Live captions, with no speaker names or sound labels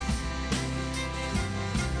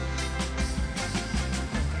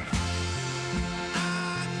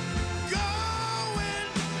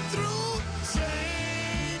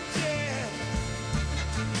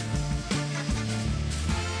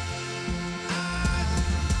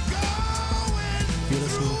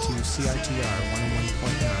CITR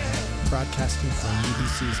 101.9, broadcasting from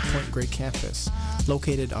UBC's Point Grey campus,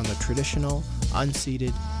 located on the traditional,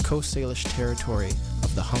 unceded Coast Salish territory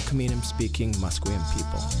of the Hunkaminam-speaking Musqueam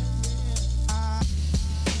people.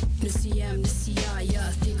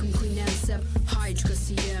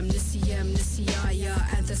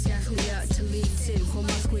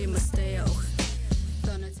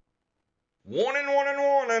 One,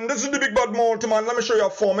 and this is the Big Bad Multiman. Let me show you a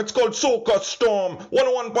form. It's called Soca Storm,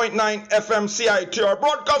 101.9 FM CITR,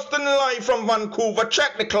 broadcasting live from Vancouver.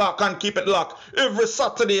 Check the clock and keep it locked every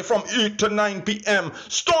Saturday from 8 to 9 p.m.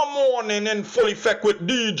 Storm morning in full effect with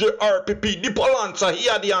DJ RPP. The Polancer, he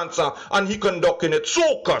had the answer, and he conducting it.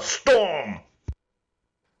 Soca Storm.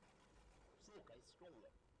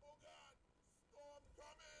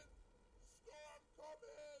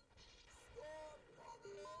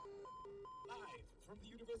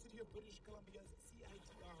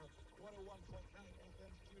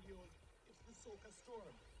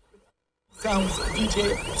 Sounds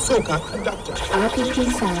DJ Soca Conductor.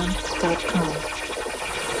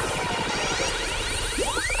 rppsound.com.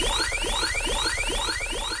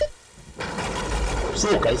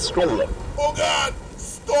 Soca is strolling. Oh God!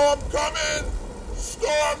 Storm coming!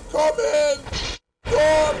 Storm coming!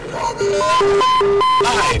 Storm coming!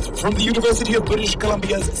 Live from the University of British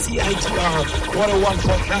Columbia's CITR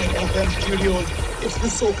 101.9 FM studios, it's the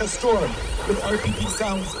Soca Storm with RPP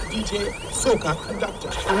Sounds DJ Soca Conductor.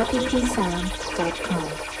 rppsound.com.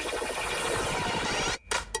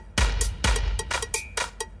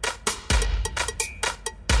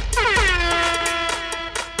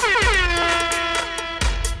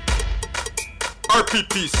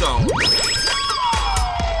 RPP Sound. Who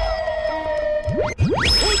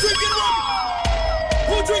drinking rum?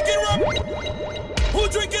 Who drinking rum? Who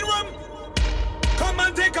drinking rum? Come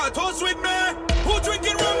and take a toast with me. Who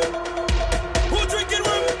drinking rum? Who drinking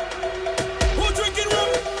rum? Who drinking rum?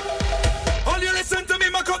 All you listen to me,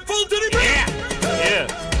 my cup full to the brim. Yeah.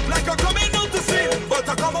 Like I coming out to sin, but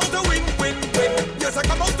I come out to win. Yes, I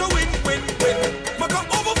come out to win. My cup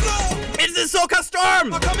overflow. It's the Soca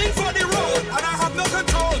Storm. I'm coming for the road, and I have no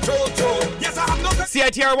control. Yes, I have no control.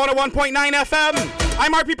 CITR 101.9 FM.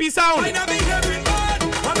 I'm RPP Sound. I never hearing bad.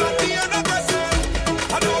 I'm not being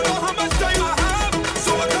aggressive. I don't know how much time I have,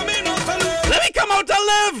 so I'm coming out to live. Let me come out to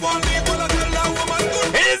live. One day when I tell that woman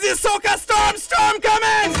good. It is the Soca Storm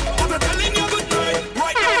coming. I'm telling you good night.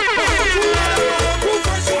 Right now, my whole crew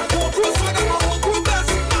fresh, my whole crew swagger, my whole crew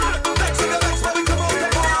blessed. Next to the next, when we come out to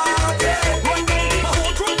party. Right now, my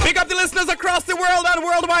whole crew. Pick up the listeners across the world on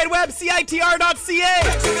World Wide Web, CITR.ca.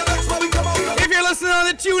 Next to the next, when we come out to. If you're listening on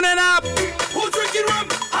the TuneIn app. Who drinking rum?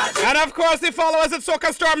 And of course, they follow us at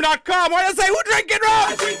SocaStorm.com. Where they say, who drinking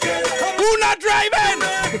rum? Who not driving?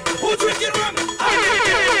 Who drinking rum? I drink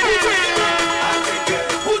it. Who drinking rum? I drink it.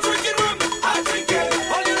 Who drinking rum? I drink it.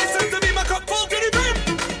 All you listen to me, my cup full to the brim.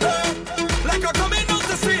 Like I coming out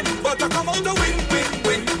to sin, but I come out to win.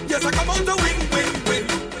 Yes, I come out to win.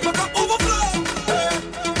 My cup overflow.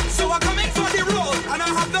 So I'm coming for the road, and I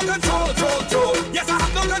have no control. Yes, I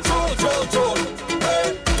have no control.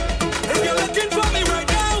 If you're looking for me right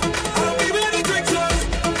now, I'll be where the drinks are.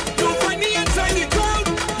 You'll find me inside the crowd.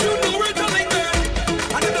 You know where to linger.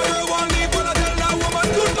 And if the world won't leave, when I tell that woman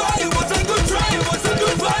goodbye, it was a good try, it was a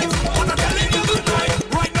good vibe. But I'm telling you good night.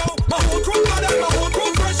 Right now, my whole crew got it, my whole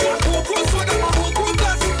crew fresh, my whole crew swagger, my whole crew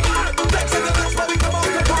blessed. Next and the next, when we come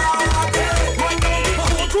out to party. Right now, my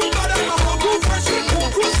whole crew got it, my whole crew fresh, my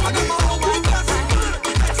whole crew swagger, my whole crew blessed.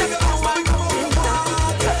 Next and the next, when we come out to party.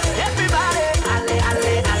 Everybody, alle.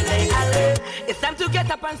 It's time to get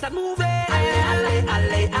up and start moving.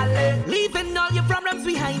 Alle. Leaving all your problems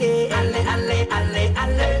behind it.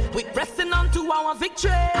 Alle. We're pressing on to our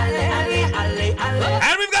victory. Alle.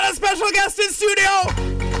 And we've got a special guest in studio.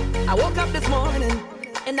 I woke up this morning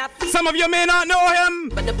and I feel Some of you may not know him,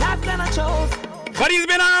 but the path that I chose. but he's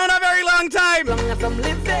been around a very long time. Long as I'm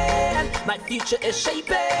living, my future is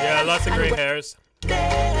shaping. Yeah, lots of great hairs.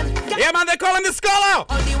 Yeah, man, they call him the Scholar.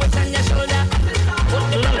 All the weight on your shoulder.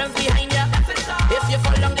 Put the problems behind you. If you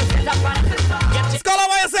fall down, just get up and get Scholar,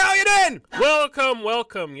 what you say? How you doing?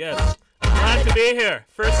 Welcome, yes. Glad to be here.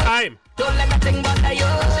 First time. Don't let nothing bother you.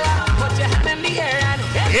 Put your hand in the air and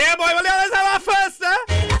Yeah, boy, well, let's have our first,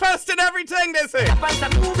 First in everything, they say. up and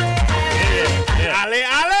start moving. Yeah.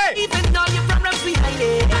 Ale. Even all your problems behind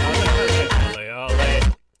it. Ole.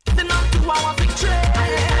 Listen on to our victory. Oh,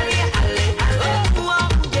 yeah.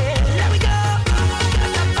 There we go. I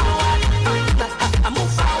step forward. I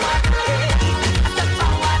move forward. I step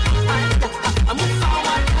forward. I move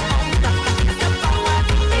forward. I step forward.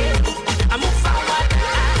 I move forward.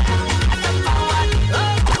 I step forward.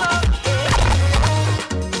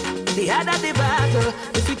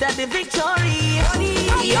 the victory.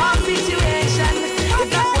 Your situation is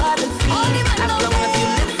not what it seems. As long as you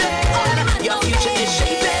listen, your future is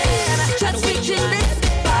shaping. Just reaching this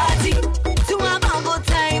party to have a good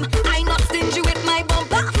time. I not stingy with my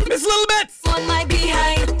bumper. It's little bit on my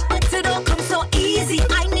behind, but it don't come so easy.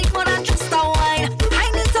 I need more than just a wine.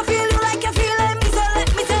 I need to feel you like you feel me. So let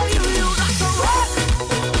me tell you, you got to rock.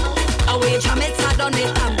 Away jam it, I done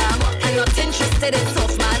it, bam bam. I'm not interested in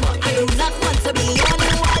soft man. I do not want to be on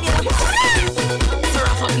you while you're so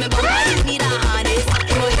rough up my bum. I need a harness.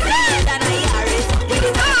 You know it's easier than a Yaris. When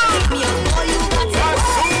you want to pick me up, boy, you got to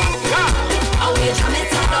rock. Away jam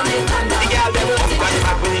it, I done it, bam bam. The girl them up and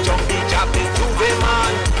back when you jump, the job is to the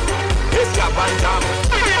man. It's jab and jam.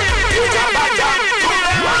 It's jab and jam.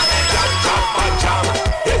 It's jab and jam.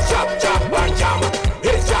 It's jab and jam.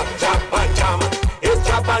 It's jab and jam.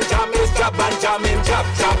 It's jab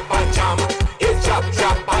and jam. It's jab and jam. It's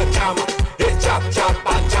jab and jam. It's jab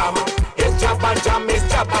and jam. It's jab and jam. It's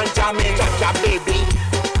jab and jam. It's jab baby.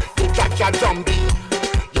 You jab zombie.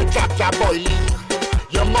 You jab boily.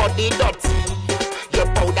 You muddy dirty. You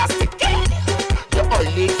powder sticky. You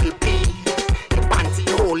oily creepy. You panty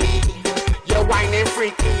holy. You whining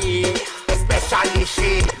freaky. Especially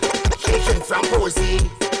she drinks from Posey.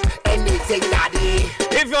 Anything daddy.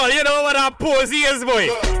 If you know what a posy is, boy.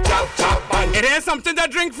 Jab and It ain't something to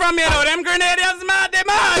drink from, you know. Them Grenadians mad, they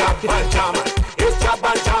mad. jab and jam. It's jab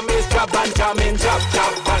and jam. It's jab and jam. It's jab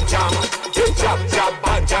and jam. It's jab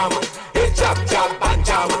and jam. It's jab and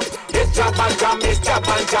jam. It's jab and jam. It's jab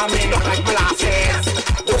and jam. It look like molasses.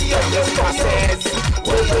 What you do process?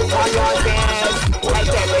 What you want yourself? What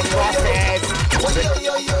you do process?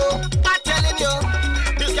 I'm telling you,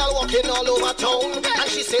 this girl walking all over town, and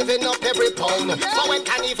she's saving up every pound for when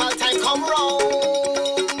carnival time come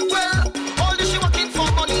round. Well, all this she working for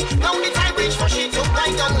money, now the time reach for she to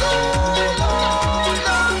ride on low.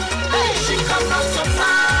 Hey, she come out to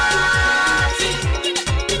party,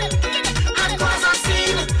 and cause a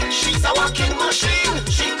scene. She's a walking machine.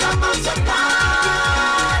 She come out to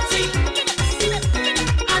party,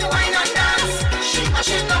 and wine and dance. She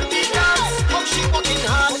mashing up the dance. How she working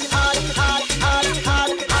hard, hard, hard, hard,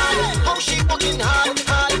 hard, hard. How she working hard,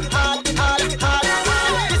 hard, hard, hard,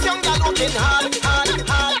 hard. This young girl working hard, hard,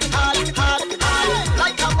 hard, hard, hard, hard.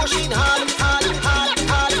 Like a machine, hard, hard, hard,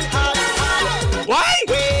 hard, hard, hard. Why?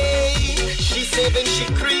 Way she saving, she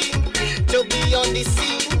cream to be on the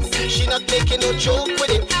scene. She not making no joke with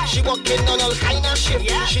it. She working on all kind of shit.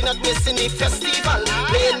 She not missing the festival,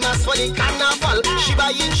 playing mass for the carnival. She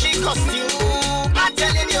buying she costume. I'm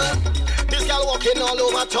telling you, this girl walking all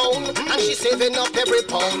over town, and she saving up every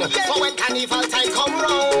pound for when carnival time come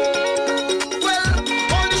round. Well,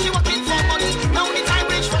 all this she working for money, now the time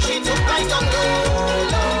reach for she to ride down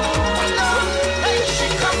low. Hey, she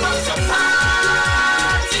come out to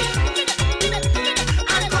party,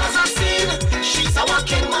 and cause a scene. She's a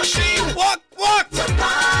walking machine. Walk. To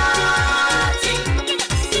party,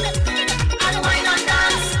 and wine and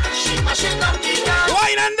dance. She mashing up the dance.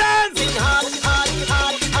 Wine and dance. Hard, hard,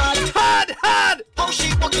 hard, hard, Hard, hard. how she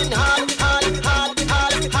working hard, hard, hard,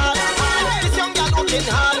 hard, hard, hard. This young girl working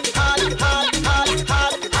hard, hard, hard, hard,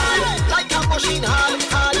 hard, hard. Like a machine, hard,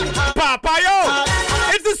 hard, hard. Papayo.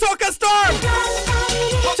 It's the Soca Storm.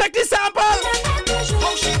 Check the sample.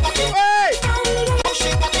 How she working? Hey. How she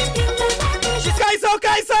working?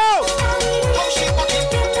 Kaiso. How she working?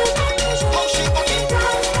 How she working?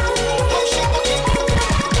 How she working?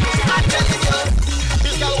 I'm telling you,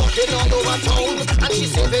 this girl walking all over town, and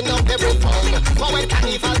she's saving up every pound for when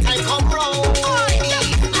carnival time come round.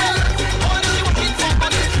 Well, all she working for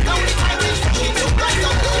money, now the time reach for she to ride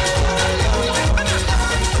down low.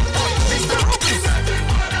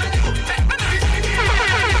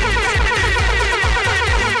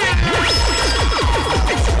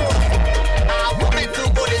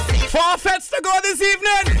 Forfeits to go this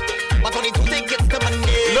evening. But only 2 tickets to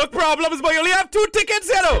Monday. Look problems, but you only have 2 tickets,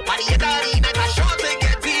 you know. But the arena got short to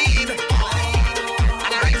get in. And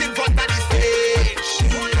I right in front of the stage.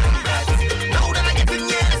 Now that I get in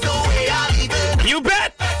here, there's no way I'll leave it. You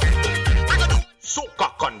bet. I got to Soca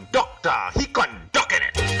conductor, he conducting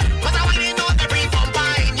it. cause I want to know every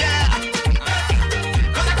combine, yeah.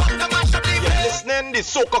 Cause I come to mash up the You're listening, the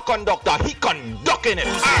Soca conductor, he conducting it.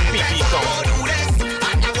 RPP song. do this.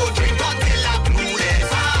 And I go drink until I do this.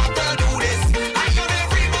 I have to do this. I got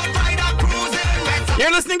every boat rider cruising.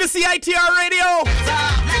 You're listening to CITR Radio,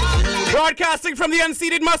 broadcasting from the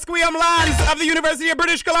unceded Musqueam lands of the University of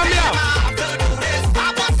British Columbia. I have to do this.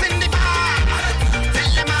 I was in the bar.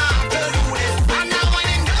 Tell them I have to do this. I'm now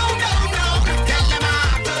winning down. Tell them I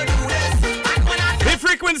have to do this. And when I The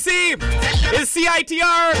frequency is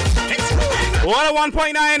CITR. it's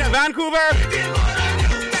 101.9 Vancouver,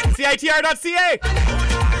 CITR.ca.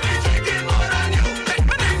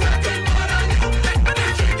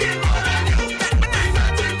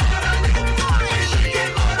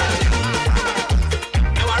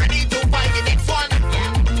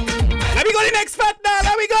 Let me go to the next fat now.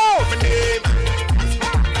 Let me go.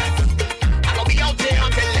 I'm gonna be out there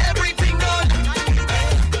until everything done.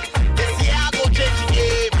 This year I go change the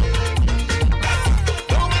game.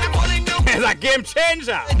 Don't be the bullying you. It's a game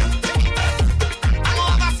changer. I'm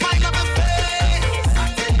gonna have a smile on my face.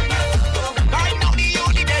 Right now the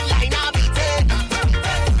only deadline I'll be taking.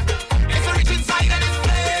 It's a rich inside of this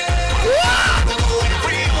place. I'm gonna go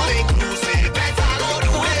every morning cruising. Better go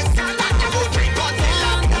do this. I'm gonna go drink until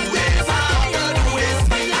I'm do this. I'm gonna do this.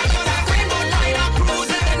 I'm gonna bring my line up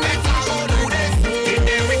cruising. Better go do this. In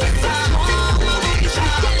there we get some. I'm gonna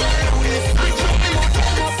do this. I'm showing more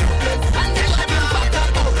talent. And then let me back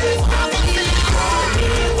up on this. I'm gonna call me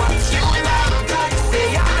what you like. Say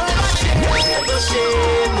I don't no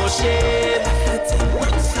shame, no shame.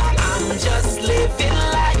 I'm just living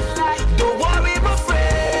life. Don't worry, my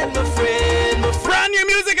friend, my friend, my friend. Brand new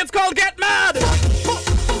music. It's called Get Mad.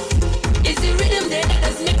 Is the rhythm there that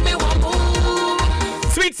does make me want move?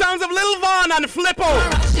 Sweet sounds of Lil Von and Flippo.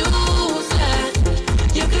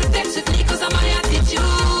 You could vex with me cause of my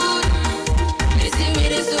attitude. Is the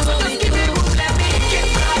rhythm so only give me room, let me get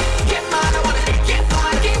mad, I wanna get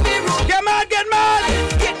mad, give me room. Get mad, get mad.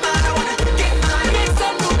 Get mad, I wanna get mad, make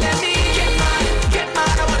some room, let me get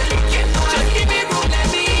mad, I wanna get mad. Just give me room, let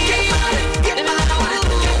me get mad, I wanna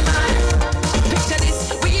get mad. Picture this,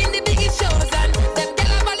 we in the biggest shows and them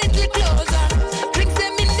girl have a little clothes on. Drinks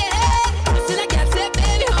them in the head, still I can't say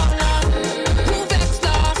baby hold on. Move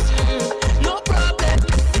extra, no problem.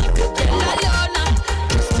 You could tell Aliona,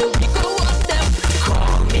 still we go up them.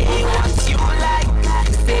 Call me what you like.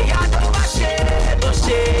 Say I don't shame, no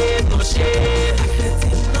shame, no shame.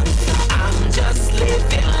 I'm just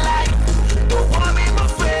living life. Don't worry, my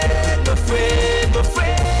friend, my friend, my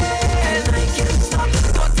friend. I can't stop.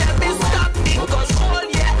 Don't tell me stop because all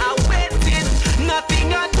year I'm waiting. Nothing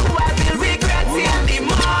I do, I will regret in the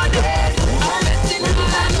morning. I'm betting on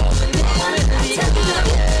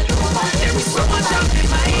there is so much up in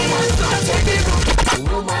my head. So take it.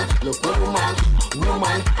 Woman, look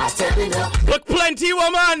woman, I tell you. Look plenty,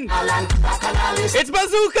 woman. It's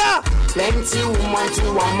Bazooka. Plenty woman to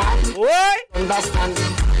a man. What? Understand?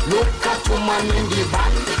 Look at woman in the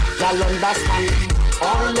band. Y'all understand?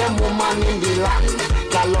 All them woman in the land.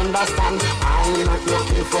 Y'all understand? I'm not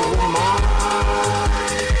looking for woman.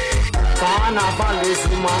 Carnival is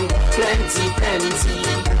woman. Plenty.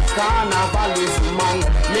 Carnival is woman.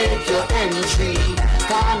 Make your entry.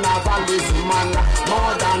 Carnival is woman.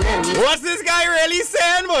 More than empty. What's this guy really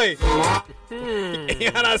saying, boy? You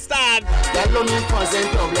understand?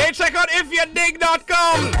 Hey, check out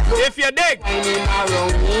ifyoudig.com. If you dig.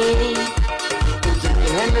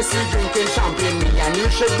 Hennessy drinking champagne, me and you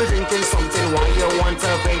should be drinking something. Why you want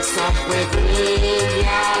to fix up with me?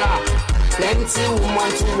 Yeah. Plenty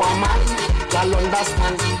woman to a man. Y'all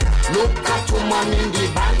understand? Look at woman in the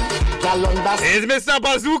band. Y'all understand? It's Mr.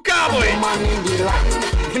 Bazooka, boy. Woman in the land.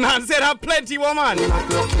 The man said have plenty woman. Not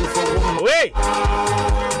looking for woman. Wait.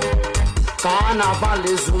 Carnival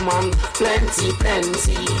is woman, plenty.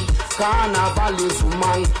 Carnival is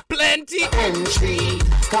woman, plenty. Entry.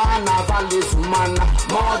 Carnival is woman,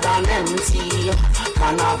 more than empty.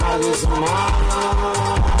 Carnival is woman.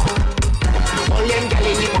 All them girl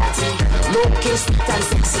in the party, looking sweet and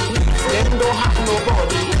sexy. Them don't have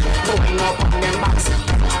nobody, going up on them backs.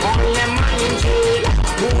 All them man in jail,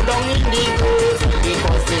 who down in the grave,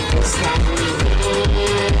 because they just can't live.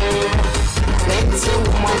 Plenty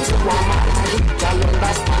woman to woman, y'all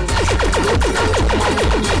understand. Look at woman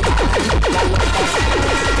in the body, y'all understand.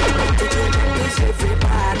 To introduce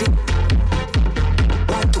everybody,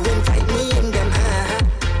 want to invite me in them,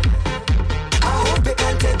 I hope you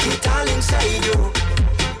can take it all inside you.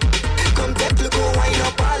 Come take a look, wine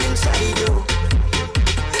up all inside you.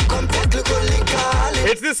 Come take a look, lick all.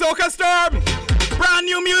 It's the Soca Storm. Brand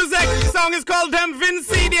new music. The song is called Dem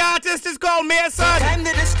Vinci. The artist is called Mason.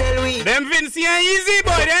 Dem Vinci ain't easy,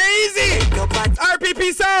 boy. They ain't easy.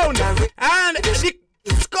 RPP sound. And the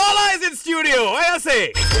Scholar is in studio. What you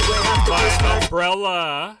say? My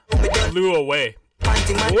umbrella blew away.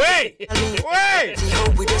 Wait.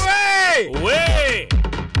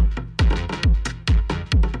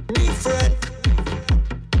 Different.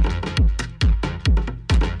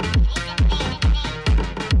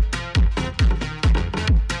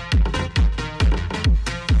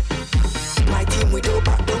 My team, we don't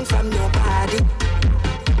back down from nobody.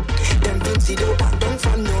 Them Vinci don't back down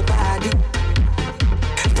from nobody.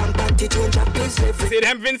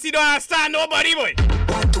 Them Vincy don't understand nobody, boy.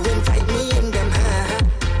 Want to invite me in them,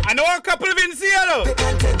 I know a couple of Vincy, though. They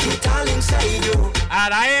can take it all inside you.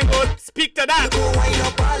 And I ain't gonna speak to that. Go wind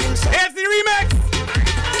up all inside. Here's the remix.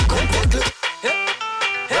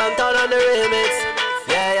 Downtown on the remix.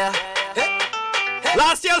 Yeah.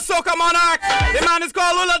 Last year's Soca Monarch. The man is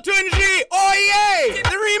called Lula Tunji. Oh yeah,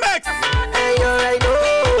 the remix. Hey, you right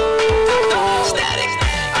now. Static.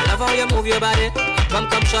 I love how you move your body. Come,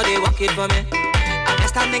 shawty, walk it for me. I guess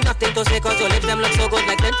standing nothing to say, cause your lips them look so good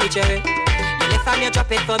like plenty cherry. You lift and you drop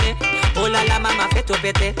it for me. Oh la la, mama, fit to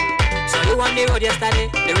pete. So you on the road yesterday.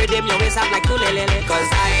 The rhythm your waist up like tulelele. Cause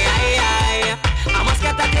I must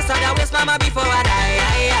get a taste of the waist, mama, before I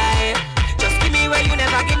die. Just give me where you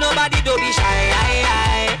never give nobody, don't be shy.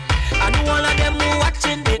 I know all of them who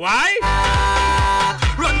watching it. Why?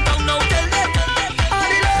 Run down now, tell them. All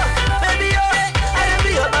the love, baby, I am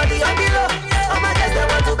be your body on the low. All my guys, they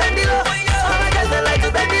want to bend it low. All my guys, they like to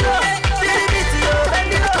bend it low. Feel the beat, yo, bend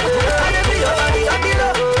it low. I am be your body on the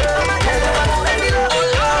low. All my guys, they want to bend it low.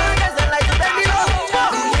 All my guys, they like to bend it low.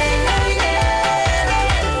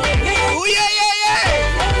 Oh yeah.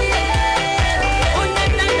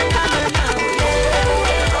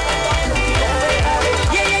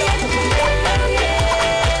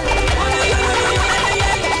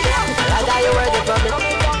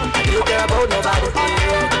 About nobody,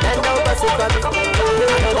 then no bust it for me. I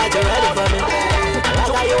know that you're ready for me. I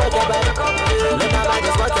like how you work your body. Look how I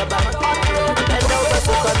just want your body. Then no bust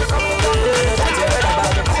it for me. I know that you're ready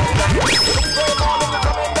about it.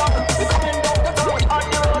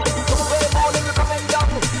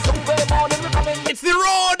 It's the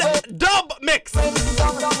Road Dub Mix.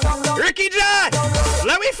 Ricky J,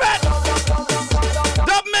 let me fit.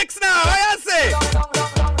 Dub Mix now, what you say?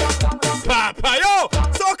 Papa, yo,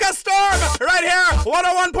 Soca Storm, right here,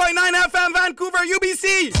 101.9 FM, Vancouver,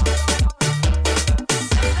 UBC.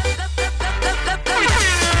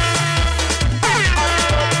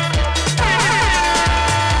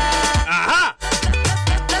 Aha!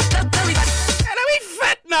 And we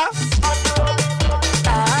fit now.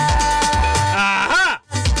 Aha!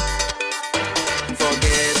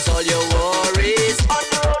 forget all your worries.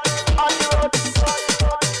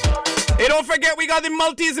 Hey, don't forget we got the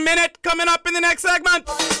Multis Minute coming up in the next segment.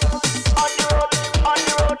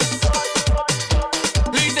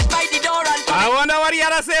 Leave it by the door and I wonder what he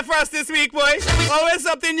had to say for us this week, boys. Always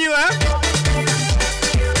something new, huh?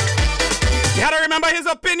 You had to remember his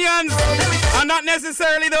opinions are not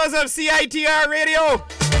necessarily those of CITR Radio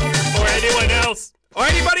Or anyone else. or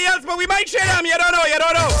anybody else, but we might share them. You don't know.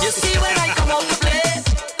 you see when I come out to play,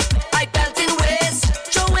 I belt in waist,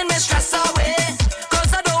 throwing my stress away,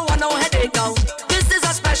 cause I don't want no headache now. This is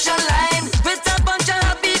a special line with a bunch of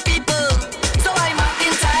happy people, so I'm up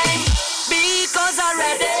in time because I'm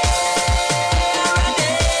ready.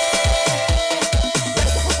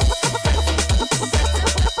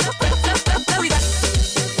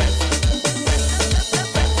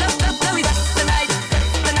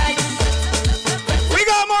 We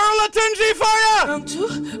got more Olatunji for ya. Round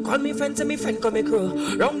two, call me friend to me friend, call me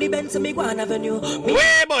crew. Round the bend to me Guan Avenue. Me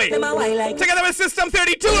Way boy. them a while like Together with System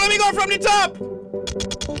 32. Let me go from the top.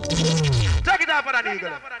 Take it off for that eagle.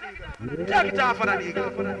 Take it off for that eagle.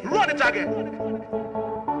 Run it again.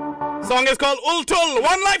 Song is called Ultul,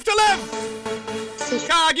 One Life to Live.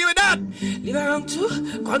 Can't argue with that. Live around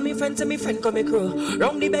two, call me friend to me friend, call me crew.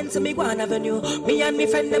 Round the bend to me Guan Avenue. Me and me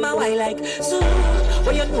friend them a while like so.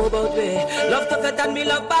 What you know about me? Love tougher than me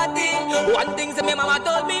love party. One thing to me mama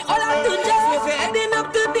told me, all I do just if you're heading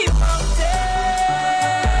up to the mountains.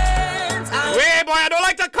 Wait, boy, I don't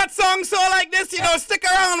like to cut songs so like this. Stick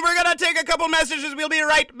around. We're gonna take a couple messages. We'll be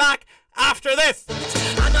right back after this.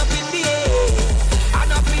 And up in the air,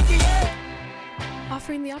 and up in the air.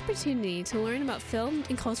 Offering the opportunity to learn about film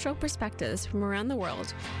and cultural perspectives from around the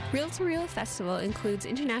world, Reel to Reel Festival includes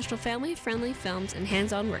international family-friendly films and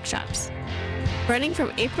hands-on workshops. Running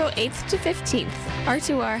from April 8th to 15th,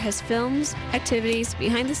 R2R has films, activities,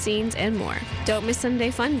 behind the scenes, and more. Don't miss Sunday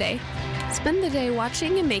Fun Day. Spend the day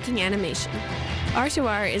watching and making animation.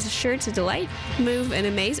 R2R is sure to delight, move, and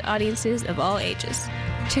amaze audiences of all ages.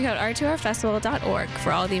 Check out r2rfestival.org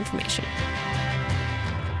for all the information.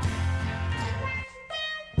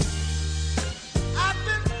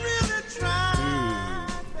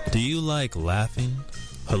 Do you like laughing,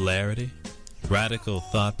 hilarity, radical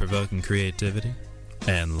thought-provoking creativity,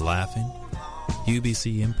 and laughing?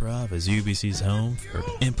 UBC Improv is UBC's home for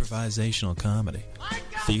improvisational comedy,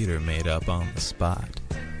 theater made up on the spot.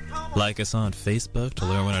 Like us on Facebook to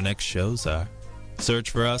learn when our next shows are. Search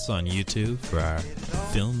for us on YouTube for our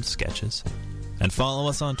film sketches. And follow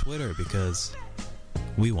us on Twitter because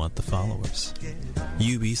we want the followers.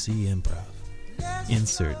 UBC Improv.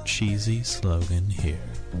 Insert cheesy slogan here.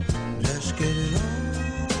 Let's get it on.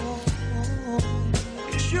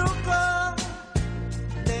 Sugar.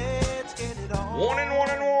 Let's get it on. Warning.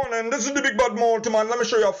 This is the Big Bad Multiman. Let me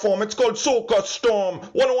show you a form. It's called Soca Storm.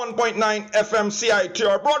 101.9 FM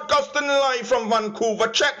CITR. Broadcasting live from Vancouver.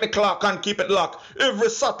 Check the clock and keep it locked. Every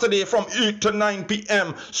Saturday from 8 to 9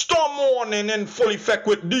 p.m. Storm warning in full effect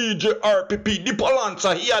with DJ RPP. The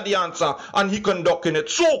Palanza, he had the answer. And he conducting it.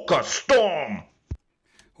 Soca Storm.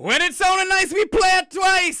 When it sounded nice, we play it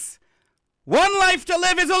twice. One Life to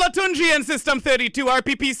Live is Olatunji and System 32.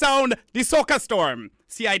 RPP Sound, the Soca Storm.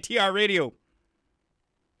 CITR Radio.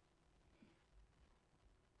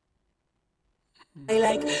 I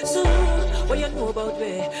like so what you know about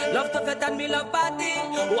me. Love to fit and me love party.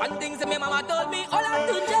 One thing that my mama told me, all I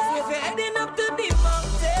do just if you're heading up to the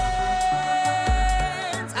mountains,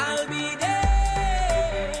 I'll be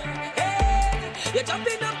there. Hey, you're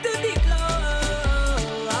jumping up to the clouds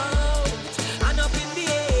and up in the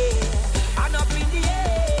air, and up in the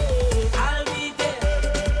air, I'll be there.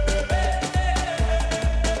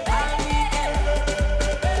 I'll be there.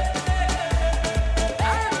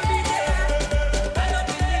 I'll be there.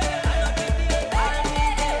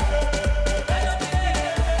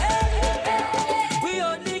 We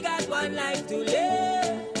only got one life to live.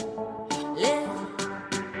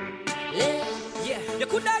 Yeah, you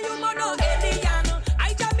could have human or alien.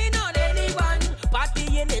 I jam in on anyone.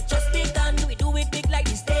 Party in it just begun. We do it big like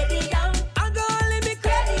the stadium. Alcohol in the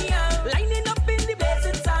cranium. Lining up in the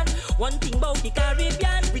blazing sun. One thing about the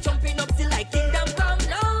Caribbean, we jumping up till like kingdom come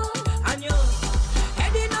down. And you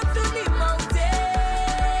heading up to the mountain.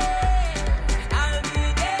 I'll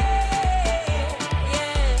be there.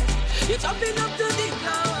 Yeah, you're jumping up to the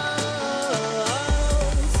clouds.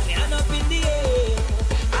 And up in the air.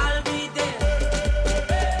 I'll be there.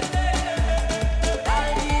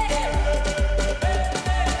 I'll be there.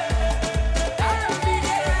 I'll be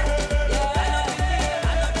there. Yeah,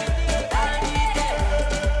 I'll be there. I'll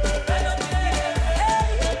be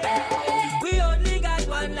there. We only got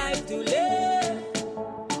one life to live.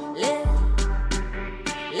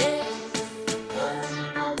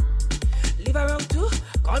 Live around too.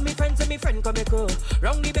 Call me friends and me friend come go.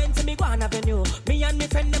 Round the bend to me go on avenue. Me and me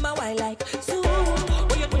friend them a while like so.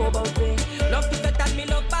 What you know about me? Love to bet and me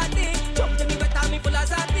love party. Jump to me wet and me full of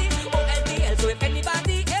zati. OLTL so if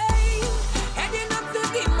anybody hey heading up to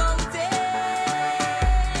the mountains,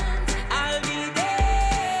 I'll be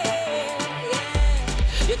there.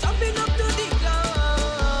 Yeah, you're jumping up to the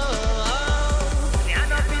clouds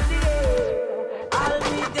and up in the air. I'll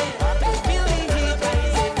be there. Feel the heat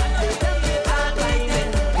rising. Tell me I'll be there.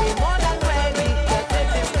 We more than ready.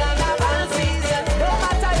 This carnival season. No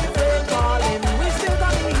matter if rain falling, we still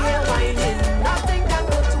coming here whining. Nothing can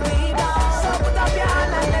put we down. So put up your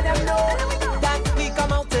hand and let them know that we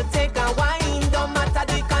come out to take a wine. Don't matter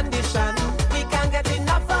the condition. We can't get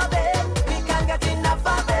enough of it. We can't get enough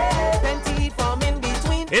of it. Plenty from in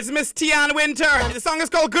between. It's Miss Tian Winter. The song is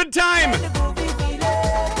called Good Time.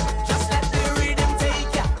 Just let the rhythm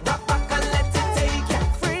take ya. Rock back and let it take ya.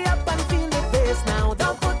 Free up and feel the bass now.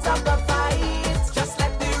 Don't put up a fight. Just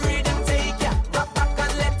let the rhythm take ya. Rock back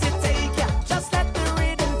and let it take ya. Just let the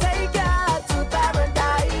rhythm take ya to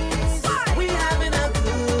paradise. We having a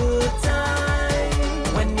good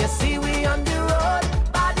time. When you see we on the road,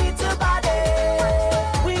 body to body.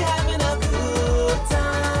 We having a good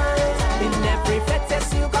time. In every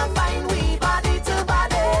fetish you can find we body to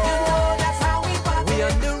body. You know that's how we party. We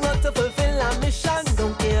on the road to fulfill our mission.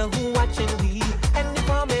 Don't care who watching we. Any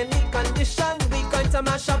form, any condition, we going to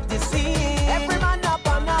mash up the scene. Every man up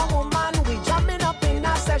on a woman, we jamming up in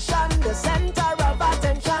a session. The center of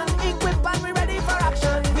attention, equipped and we ready for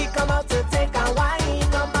action. We come out to take a wine,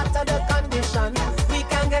 no matter the condition. We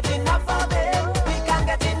can't get enough of it. We can't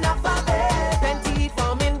get enough of it. Plenty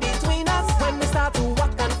from in between us. When we start to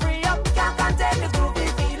walk and free up, can't contain the groovy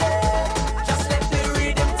feeling. Just let the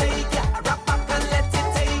rhythm take ya. Rock back and let it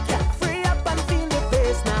take ya. Free up and feel the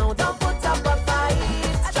bass now. Don't put up a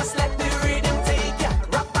fight. Just let the rhythm take ya.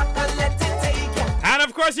 Rock back and let it take ya. And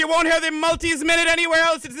of course, you won't hear the Multis Minute anywhere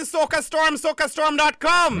else. It's the Soca Storm,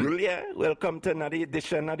 SocaStorm.com. Yeah, welcome to another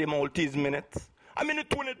edition of the Maltese Minute. I mean, the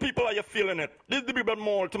 20 people, are you feeling it? This is the Big Bad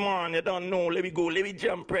Multiman, you don't know. Let me go, let me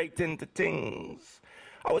jump right into things.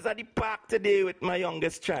 I was at the park today with my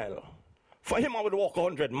youngest child. For him, I would walk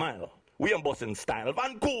 100 miles. We in Boston style.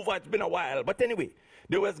 Vancouver, it's been a while. But anyway,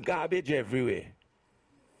 there was garbage everywhere.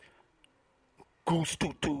 Goose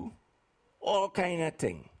tutu, all kind of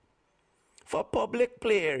thing. For public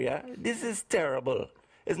play area, this is terrible.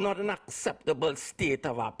 It's not an acceptable state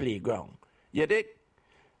of our playground. You dig?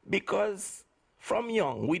 Because from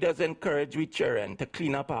young, we does encourage we children to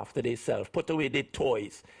clean up after themselves, put away their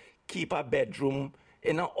toys, keep a bedroom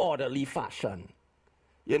in an orderly fashion.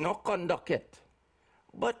 You know, conduct it.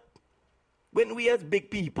 But when we as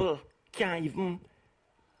big people can't even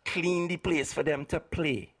clean the place for them to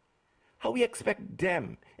play, how we expect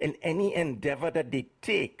them in any endeavor that they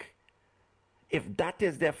take, if that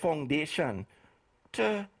is their foundation,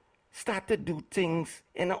 to start to do things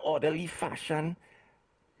in an orderly fashion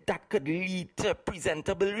that could lead to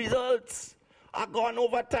presentable results? I've gone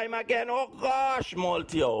over time again. Oh gosh,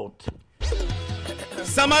 multi out.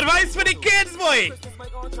 Some advice for the kids, boy.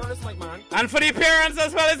 And for the parents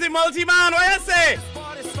as well as the multi-man. What you say?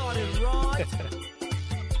 Oh,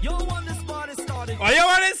 you want to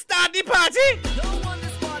start the party?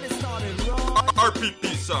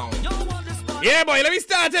 RPP sound. Yeah, boy, let me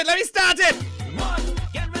start it.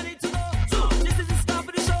 Get ready to go. 2, this is the start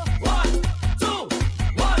of the show. 1, 2,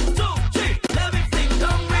 1, 2, 3. Let me fling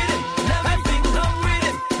down rhythm. Let me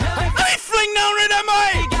fling down rhythm,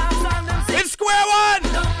 boy. It's square one.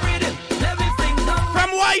 From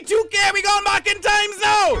Y2K, we going back in times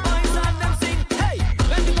now. Hey,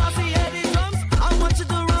 when the bossy head it drums, I want you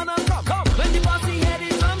to run and come. When the bossy head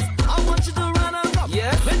it drums, I want you to run and come.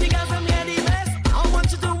 Yes. When the guys them head it best, I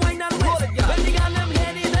want you to wind and roll it. When the guys them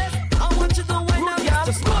head it best, I want you to wind and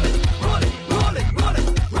just roll it,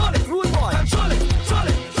 rude boy. Control it.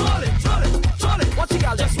 Watch it,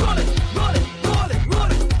 girl, just roll it.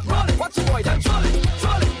 Watch your boy, then roll it.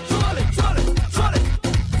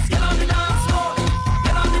 Get on the dance floor.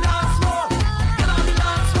 Get on the dance floor.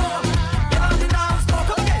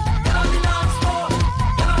 Come again. Get on the dance floor.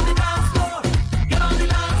 Get on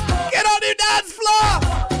the dance floor.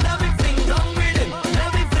 Let me fling down rhythm.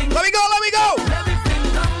 Let me go. Let me fling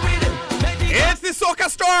down rhythm. It's the Soca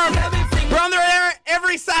Storm. We're on there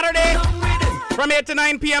every Saturday from 8 to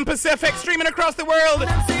 9 p.m. Pacific, streaming across the world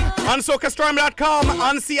on socastorm.com,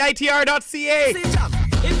 on CITR.ca.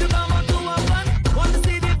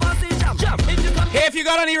 Hey, if you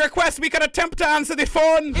got any requests, we can attempt to answer the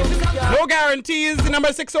phone. No guarantees. The number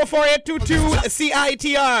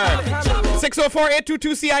 604-822-CITR.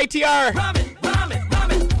 604-822-CITR.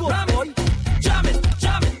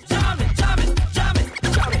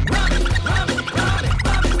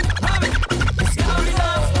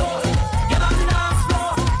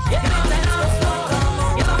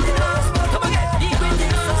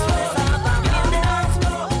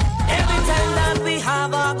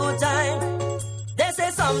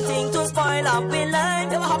 Something to spoil up in line.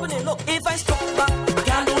 Never happening. Look, if I struck back, I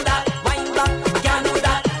can't do that. Wind back, I can't do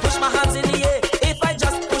that. Push my hands in the air. If I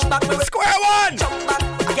just push back, square one. Jump back,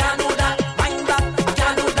 I can't do that. Wind back, I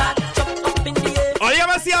can't do that. Jump up in the air. Oh, you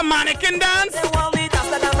ever see a mannequin dance?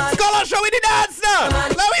 Scholar, show me the dance now.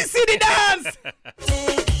 Let me see the dance.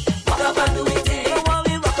 Rock up and do it. They want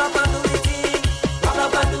me rock up and do it. Rock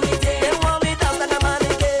up and do it. They want me dance like a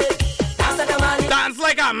mannequin. Dance like a mannequin. Dance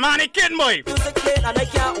like a mannequin, boy.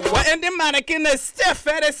 What in the mannequin is stiff,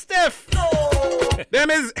 it's stiff. No.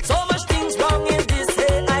 Them is so much things wrong in this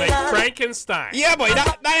head. Like Frankenstein. Yeah, boy,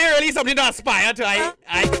 that ain't really something to aspire to.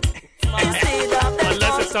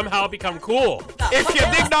 Unless it somehow become cool.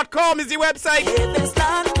 Ifyoudig.com is the website.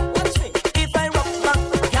 If I rock back,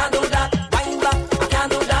 I can't do that. Wind back, I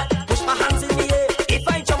can't do that. Push my hands in the air. If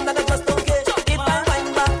I jump, then I just don't care. If I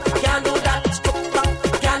wind back, I can't do that. Stroke back,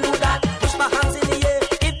 I can't do that. Push my hands in the air.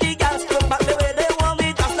 If the girls stroke back the way they want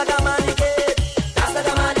me, that's like a mannequin. That's like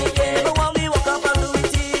a mannequin. They don't want me walk up and do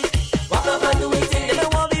it. Walk up and do it. They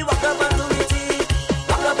don't want me walk up and do it.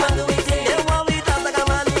 Walk up and do it. They don't want me dance like a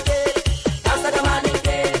mannequin. Dance like a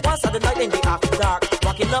mannequin. Once at the night in the after dark,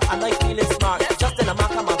 walking up and I feeling smart. Just in a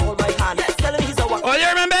mark, come and hold my hand. Telling me he's a walk. Oh, you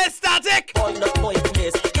remember Static?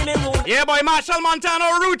 Yeah, boy, Marshall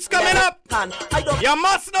Montano Roots coming up. You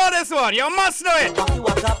must know this one. You must know it.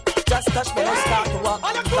 Just touch me and start to walk.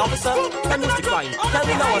 Officer, can you stick fine? Tell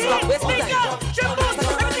me now, stop wasting time.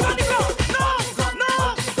 Everything on the ground. No.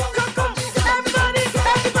 Come. Everybody.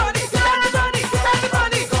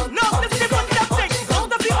 No, this is the one step thing.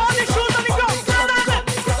 Out of the only shoes on the ground.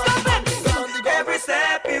 Stop it. Every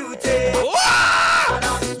step you take,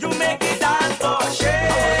 you make it dance for shame.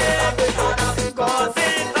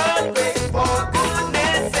 Causing earthquake, for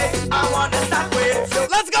goodness sake. I wanna start with you.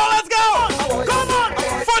 Let's go. Come on.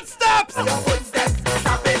 Footsteps.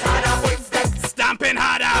 Stamping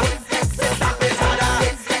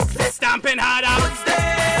harder.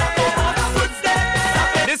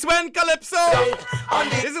 This when Calypso.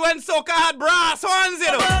 This is when Soca had brass horns,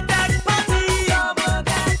 you know.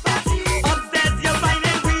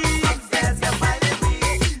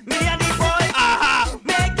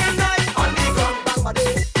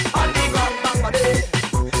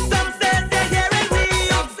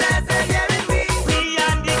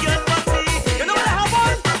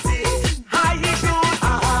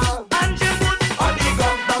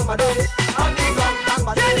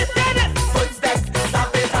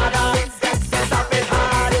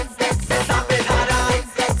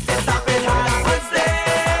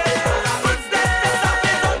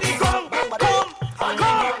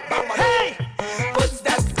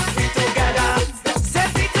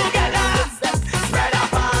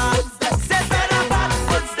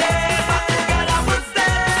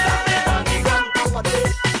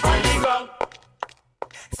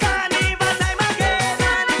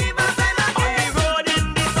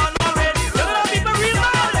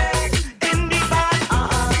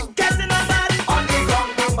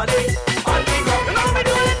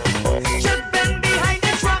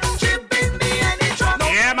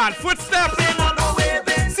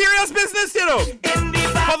 though.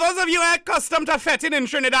 For those of you who are accustomed to fetting in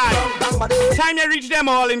Trinidad, time you reach them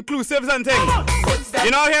all inclusives and things.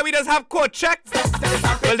 You know, here we just have coat check.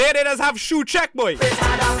 Well, there they just have shoe check, boy. Take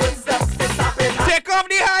off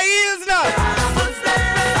the high heels now.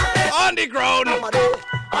 On the ground. On the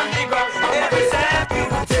ground. Every step you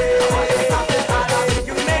take,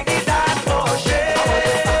 you make it that for shame.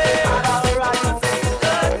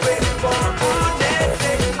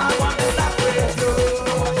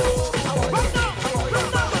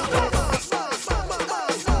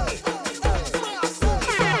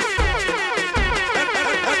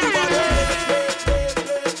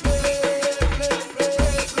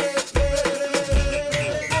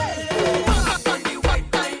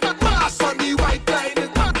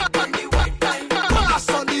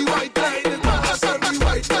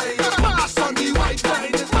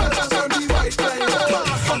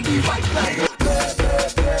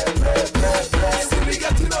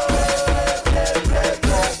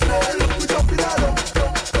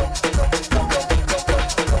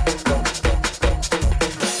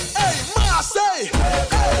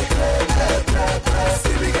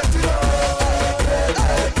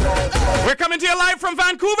 From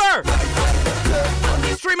Vancouver,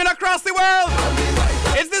 streaming across the world.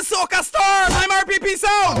 It's the Soca Storm. I'm RPP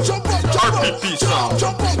Sound. RPP Sound.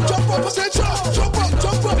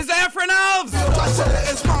 Mr. Efren Alves.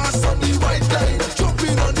 It's Mars on the right line.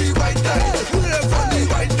 Jumping on the right line. Live on the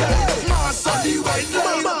right line. Mars on the right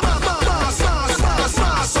line. Mars on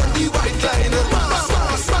the right line. Mars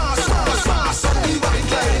on the right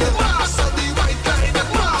line. Mars on the right line.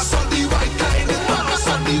 Mars on the right line. Mars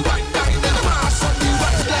on the right line.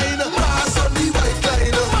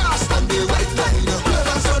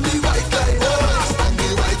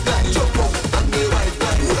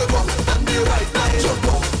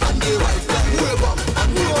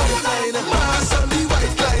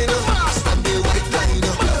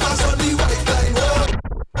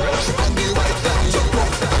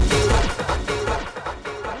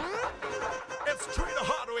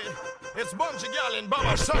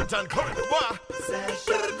 Baba Sultan, come to war.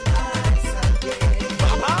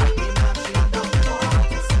 Baba,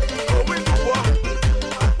 going to war.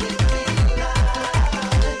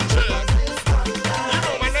 You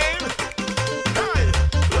know my name? Hey,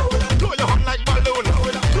 blow your horn like balloon,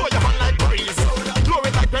 blow your horn like breeze, blow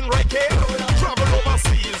it like Penrike, travel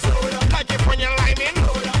overseas, like it when you're liming,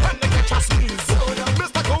 and they catch a sneeze.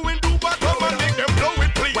 Mr. Going to war, come and make them blow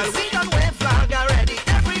it, please. Well, we done wave flag already.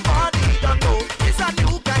 Everybody done know. It's a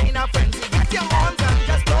new kind of frenzy. Get your horns and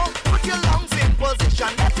just blow. Put your lungs in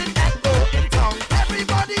position. Let it echo in tongue.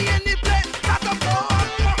 Everybody in the place, got the blow.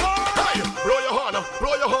 Hey, blow your horn,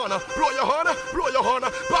 blow your horn, blow your horn, blow your horn.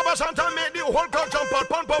 Baba Santa made the whole crowd jump out,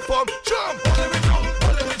 pump, perform. Jump!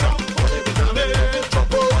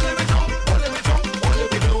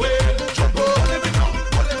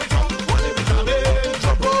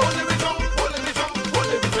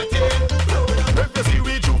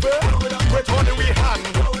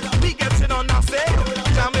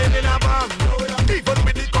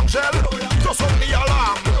 Just on the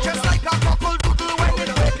alarm, just like a cockle doodle when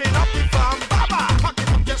it's waking up the farm. Baba, pack it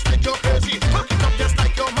up just like you're crazy, pack it up just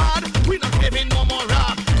like you're mad. We not living no more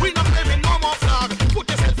rap, we not living no more flag. Put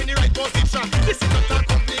yourself in the right position. This is not a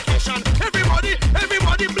complication. Everybody,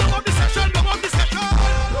 everybody, blow up the session, blow up the session.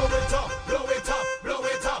 Blow it up, blow it up, blow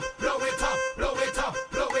it up, blow it up, blow it up,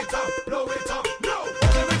 blow it up, blow it up. No,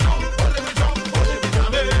 all of it up, all of it up,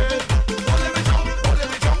 all of it up, all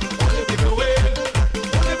of it up, all of it up, all of it away.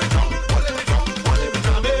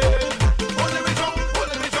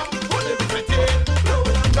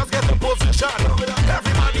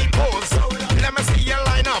 Everybody pose. Let me see you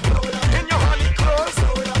line up in your honey clothes.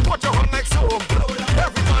 Put your hand like so.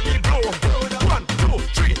 Everybody blow. 1, 2,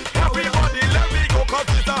 3. Everybody let me go. Cause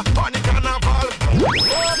it's a honey carnival.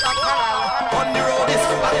 On the road is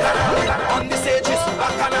bacchanal. On the stage is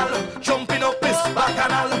bacchanal. Jumping up is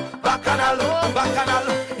bacchanal. Bacchanal. Bacchanal.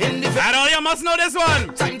 In the and all you must know this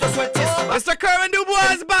one. Time to sweat is Mr. Kerwin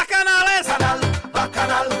Dubois is bacchanalist.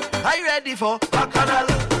 Bacchanal. Are you ready for bacchanal?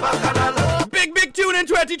 Bacchanal. Big tune in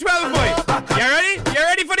 2012, boy. You ready? You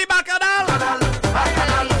ready for the bacchanal?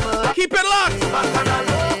 Keep it locked.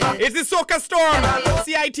 It's the Soca Storm.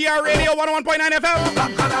 CITR Radio 101.9 FM.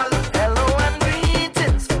 Hello and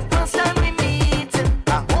greetings. First time we meeting.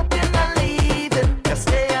 I hope you're not leaving. Just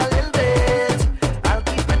stay a little bit. I'll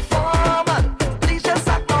keep it formal. Please just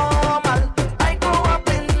act normal. I grew up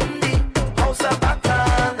in the house of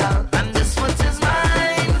bacchanal, and this one is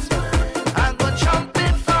mine. I go jump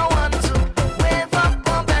if I want to. Wave up,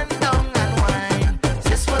 bend down and wine.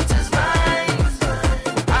 This one is mine.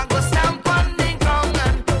 I go stamp on the ground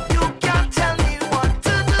and you can't tell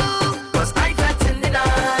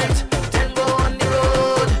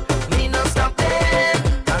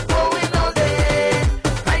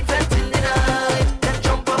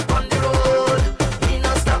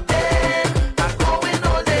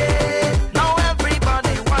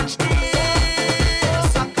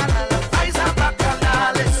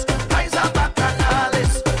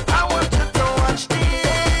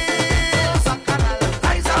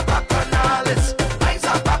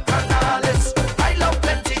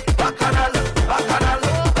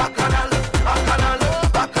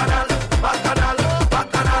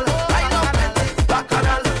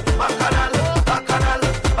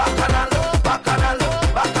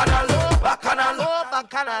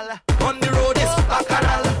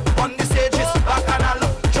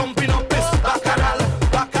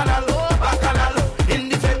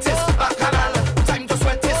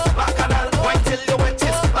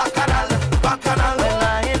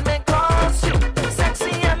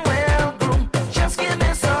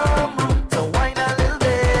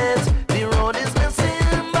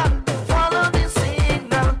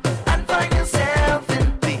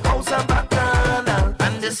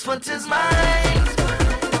what is mine.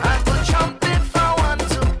 I go jump if I want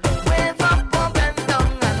to, wave up or bend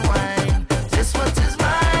down and whine. This what is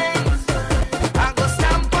mine. I go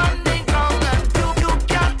stamp on the ground and you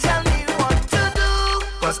can't tell me what to do.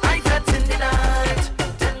 'Cause I felt in the night,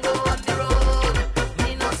 then go on the road.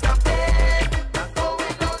 Me no stopping, not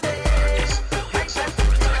going all day. I felt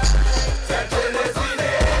in the night.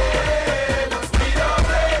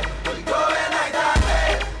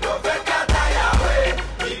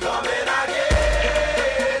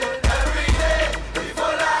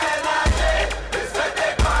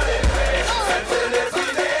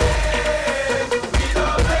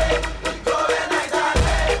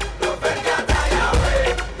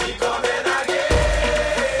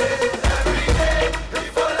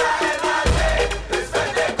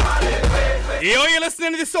 Yo, you're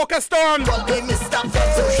listening to the Soca Storm.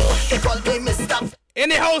 In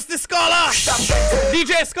the house, the Scholar.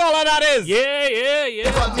 DJ Scholar, that is. Yeah.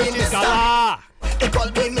 DJ Scholar.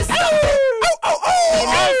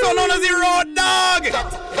 Also known as the Road Dog.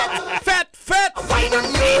 Fat.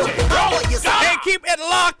 Hey, keep it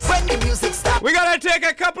locked. We gotta take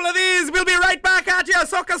a couple of these. We'll be right back at you.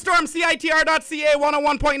 Soca Storm, CITR.ca,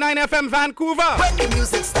 101.9 FM, Vancouver. When the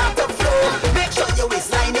music starts to flow, make sure your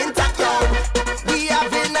waistline intact now. We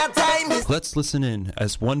having a time. Let's listen in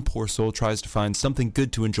as one poor soul tries to find something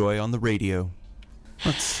good to enjoy on the radio.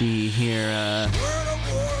 Let's see here.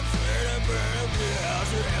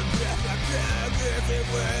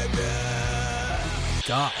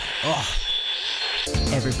 God. Oh.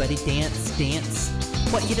 Everybody dance.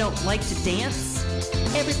 What, you don't like to dance?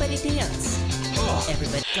 Everybody dance. Oh.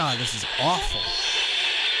 Everybody. God, this is awful.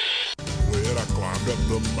 Well, I climbed up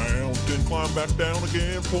the mountain, climbed back down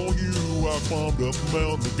again for you. I climbed up the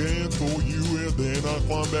mountain again for you, and then I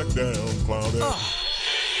climbed back down, climbed up. Oh.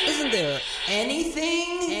 Isn't there anything?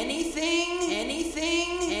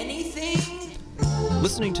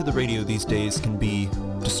 Listening to the radio these days can be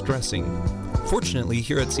distressing. Fortunately,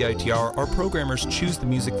 here at CITR, our programmers choose the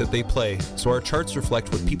music that they play, so our charts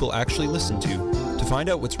reflect what people actually listen to. To find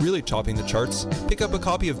out what's really topping the charts, pick up a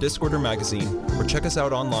copy of Discorder magazine, or check us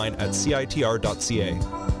out online at CITR.ca.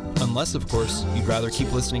 Unless, of course, you'd rather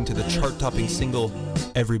keep listening to the chart-topping single,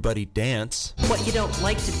 Everybody Dance. What, you don't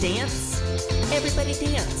like to dance? Everybody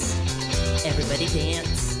dance. Everybody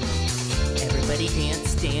dance. Everybody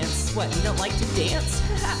dance. What, you don't like to dance?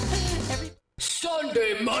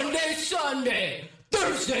 Sunday, Monday, Sunday,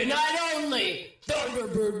 Thursday night only,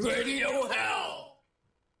 Thunderbird Radio Hell.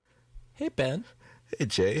 Hey, Ben. Hey,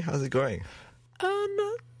 Jay. How's it going?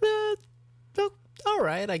 All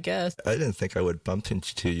right, I guess. I didn't think I would bump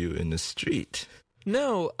into you in the street.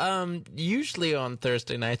 No, usually on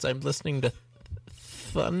Thursday nights, I'm listening to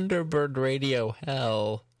Thunderbird Radio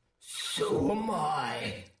Hell. So am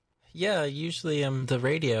I. Yeah, usually the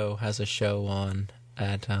radio has a show on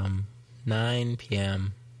at 9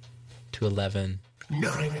 p.m. to 11.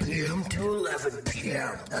 9 p.m. to 11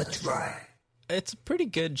 p.m. That's right. It's a pretty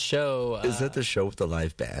good show. Is that the show with the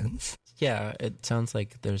live bands? Yeah, it sounds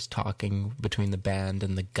like there's talking between the band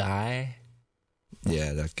and the guy.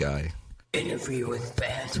 Yeah, that guy. Interview with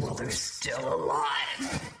bands while they're still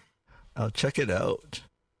alive. I'll check it out.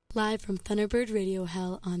 Live from Thunderbird Radio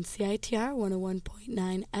Hell on CITR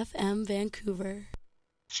 101.9 FM, Vancouver.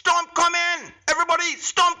 Storm coming! Everybody,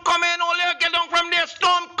 storm coming! All you get down from there,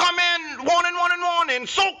 storm coming! Warning!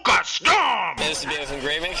 Soca Storm! This is Ben from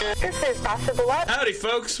Greymaker. This is Possible What? Howdy,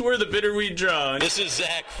 folks. We're the Bitterweed Draw. This is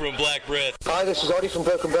Zach from Black Breath. Hi, this is Artie from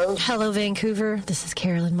Broken Bones. Hello, Vancouver. This is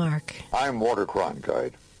Carolyn Mark. I'm Water Crime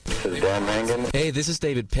Guide. This is Dan Mangan. Hey, this is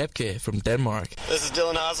David Pepke from Denmark. This is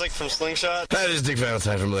Dylan Oslick from Slingshot. Hi, this is Dick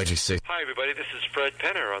Valentine from Electric Six. Hi, everybody. This is Fred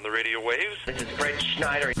Penner on the radio waves. This is Fred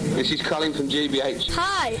Schneider. This is Colin from GBH.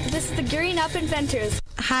 Hi, this is the Gearing Up Inventors.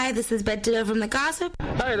 Hi, this is Bette Ditto from The Gossip.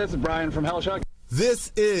 Hi, this is Brian from Hellshock.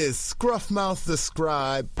 This is Scruffmouth the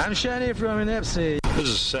Scribe. I'm Shani from Inepsy. This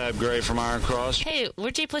is Sab Gray from Iron Cross. Hey,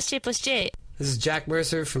 we're J plus J plus J. This is Jack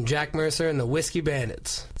Mercer from Jack Mercer and the Whiskey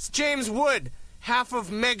Bandits. It's James Wood, half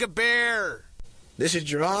of Mega Bear. This is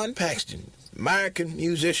Jerron Paxton, American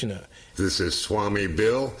musician. This is Swami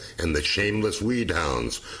Bill and the Shameless Weed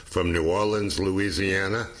Hounds from New Orleans,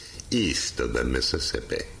 Louisiana, east of the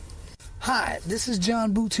Mississippi. Hi, this is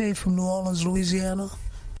John Boutte from New Orleans, Louisiana.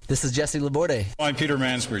 This is Jesse Laborde. I'm Peter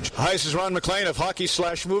Mansbridge. Hi, this is Ron McLean of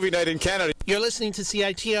Hockey/Movie Night in Canada. You're listening to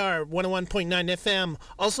CITR 101.9 FM,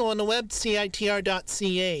 also on the web,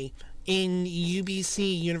 CITR.ca, in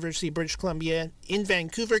UBC, University of British Columbia, in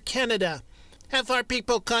Vancouver, Canada. Have our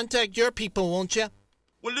people contact your people, won't you?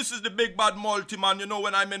 Well, this is the Big Bad Multi-Man. You know,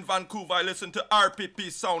 when I'm in Vancouver, I listen to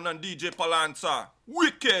RPP Sound and DJ Palanza.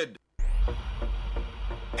 Wicked!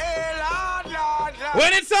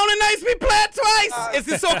 When it's sounding nice, we play it twice. It's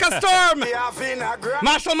the Soca Storm.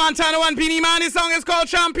 Marshall Montana and Beanie Man. This song is called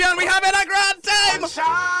Champion. We having a grand time.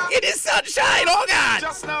 It is sunshine, oh God.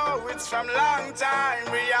 Just know it's from long time.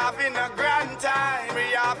 We having a grand time.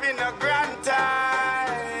 We having a grand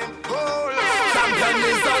time. Oh, Champion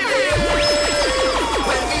is on the air.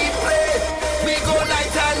 When we play, we go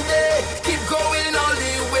night and day. Keep going all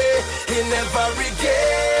the way. In every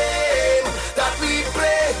game that we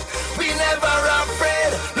play, we never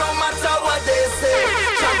afraid. No matter what they say.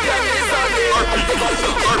 Champion is on the air.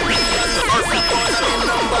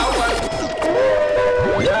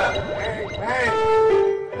 Yeah.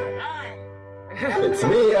 It's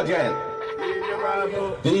me again.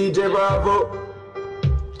 DJ Bravo,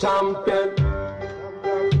 champion.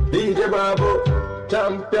 DJ Bravo,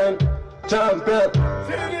 champion, champion.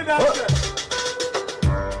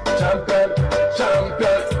 Champion,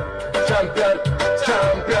 champion, champion,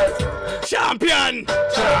 champion. Champion,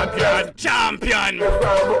 champion, champion.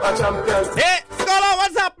 Hey, Scholar,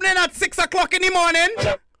 what's happening at 6 o'clock in the morning?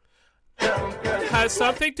 Has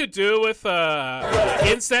something to do with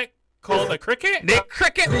insect called the cricket? The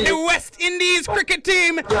cricket, the West Indies cricket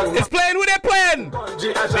team is playing. Who they playing?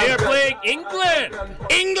 They are playing England.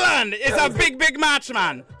 England is a big, big match,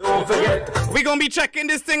 man. We're going to be checking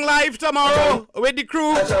this thing live tomorrow with the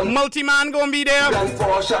crew. Multi-man going to be there.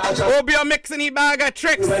 Hope you're mixing the bag of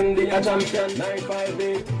tricks.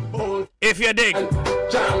 If you dig.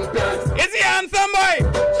 Is he handsome, boy?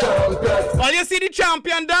 Well, you see the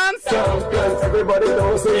champion dance? Everybody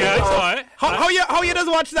knows it. Yeah, I saw it. How you just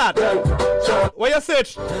watch that? Where you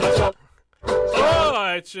search?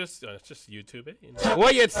 Oh, it's just YouTube it. You know.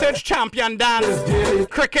 Where you search champion dance,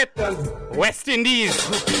 cricket, West Indies.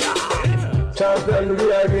 Champion,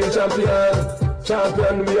 we are the champion.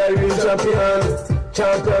 Champion, we are the champion.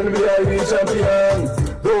 Champion, we are the champion.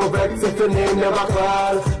 Don't vex if your name never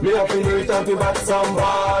call. Me have to do it and to back some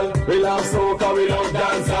ball. We love soca, we love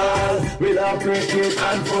dancehall. We love cricket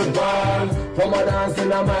and football. From a dance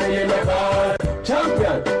in a man in a ball.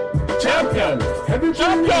 Champion, champion, every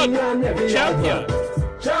champion, champion,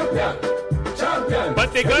 champion, champion.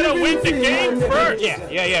 But they gotta win the game first.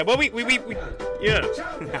 Yeah. Well, we yeah.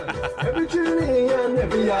 Every journey and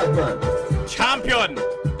every yard man. Champion.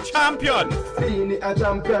 Beanie a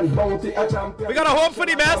champion, Bounty a champion. We gotta hope for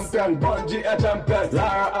the best. Champion, Bungie a champion,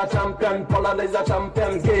 Lara a champion, Pollard is a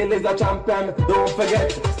champion, Gail is a champion. Don't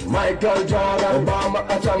forget, Michael Jordan, Obama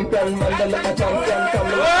a champion, Mandela a champion,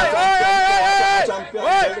 Kamala a champion,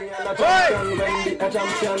 Wendy a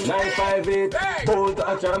champion, 958, Bolt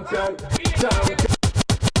a champion.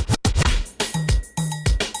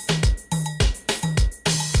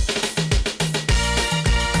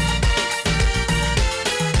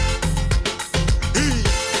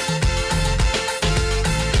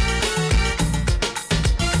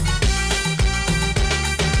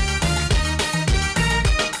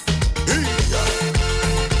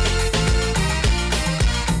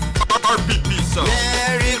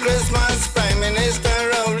 Merry Christmas, Prime Minister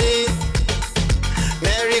Rowley.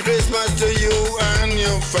 Merry Christmas to you and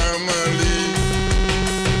your family.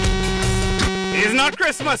 It's not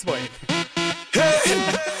Christmas, boy. Hey,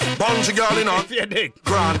 Bungie girl in on you dig.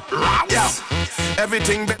 Grand yeah.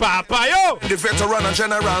 Everything Papa yo. The veteran and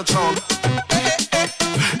General Trump.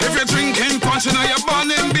 If you're drinking punch in your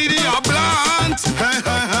bun and beat your blunt.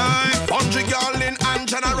 Bungie girl in and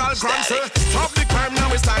General Trump. Stop the crime,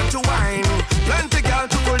 now it's time to wine. Plenty girl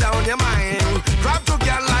to cool down your mind. Grab to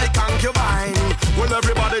girl like concubine. When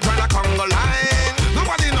everybody tryna conga line.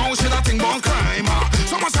 Nobody knows shit a thing about crime.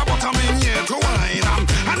 So much about them in here to wine.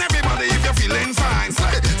 And everybody if you're feeling fine.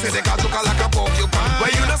 Say they got you like a porcupine.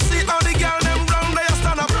 Where you don't see all the girl them round there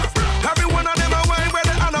stand up. Every one of them a wine where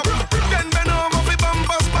they hand up. Then bend over fi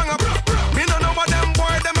bumpers bang up. Me no know what them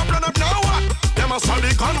boy them a plan up. Now what? Them a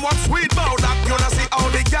solid con what sweet bout that. You don't see all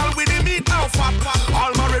the girl with the meat now fat.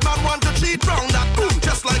 All married man want to cheat round that.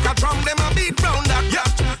 Just like a drum them a beat round that. Yeah.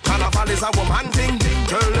 Carnival is a woman thing.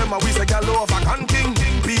 Tell them a we say girl over king.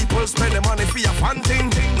 People spend the money for your fun thing.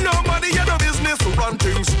 Nobody had no business to run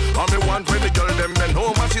things. And me want when the girl them bend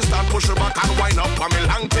over, she start push her back and wind up on me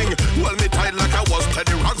long thing. Well me tight like I was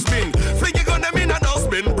Teddy Ruxpin. Think you got them in a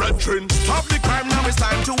dustbin, brethren. Stop the crime, now it's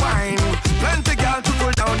time to wine. Plenty girl to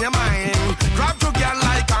cool down your mind. Grab to girl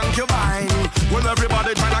like concubine. When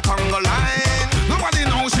everybody tryna conga line. Nobody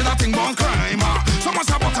knows shit a thing about crime. So much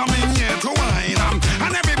about them in here to wine.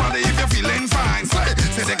 And everybody if you're feeling fine.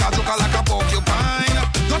 Say they got you like a porcupine.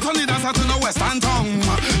 Don't only dance to the western tongue.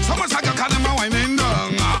 So much like a cat them a whining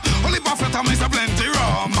down. Only buffet and Mr. Plenty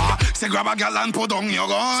rum. Say grab a gal and put on your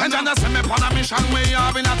gun. Send John to send me on a mission. We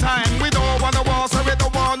having a time. We don't want the war, so we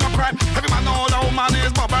don't want and all the woman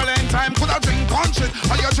is bubbling time. Could I drink punch it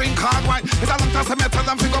or you drink hard wine? It's a long time to metal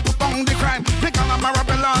and figure put down the crime. Pick on a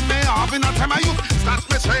Marabella and me off in a time of youth. Snatch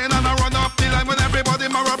me chain and I run up the line with everybody.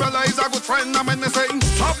 Marabella is a good friend. I'm in the same.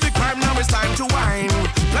 Stop the crime, now it's time to wine.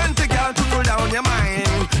 Plenty girl to cool down your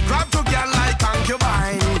mind. Grab to girl like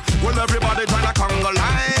concubine. Well, everybody trying to conga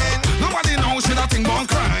line. Nobody knows shit a thing about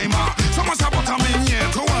crime. So much about them in here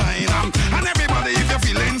to wine. And everybody, if you're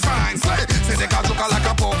feeling fine, say they got joker like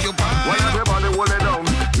a porcupine. Well, everybody hold it down.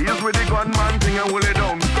 He's with the gunman thing and hold it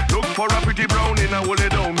down. Look for a pretty brown in and hold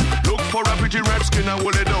it down. Look for a pretty red skin and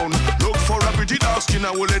hold it down. Look for a pretty dark skin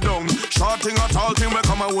and hold it down. Short thing or tall thing, we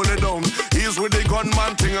come and hold it down. He's with the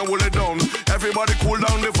gunman thing and hold it down. Everybody cool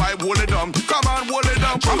down the vibe, hold it down. Come on, hold it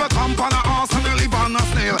down. Come on a horse and you live on a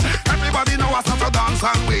snail. Everybody know what's how to dance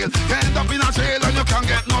and wheel. You end up in a jail and you can't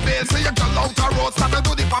get no bail. So you go out the road, start to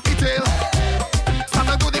do the poppy tail. Start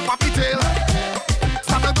to do the poppy tail.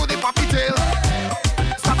 Start to do the poppy tail.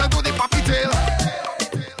 Start to do the poppy tail.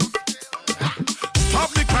 Stop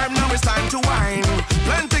the crime, now it's time to wine.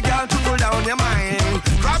 Plenty girl to cool down your mind.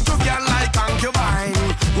 Grab to girl like concubine.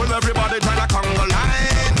 Well, everybody tryna conga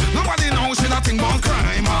line. Nobody knows shit a thing about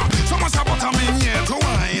crime. So much about them in here to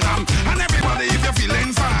wine. And everybody, if you're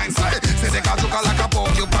feeling fine, say they got joker like a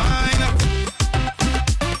porcupine.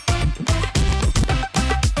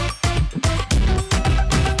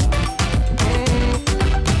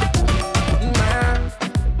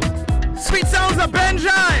 Sweet sounds of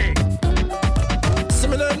Benjai.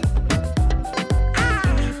 Similar.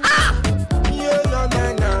 Yeah,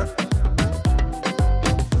 na.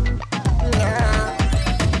 Yeah.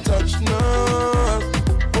 Touch not.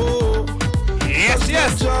 Oh.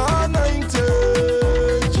 Yes. John 90.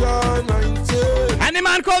 And the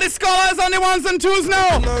man called the Scholars on the ones and twos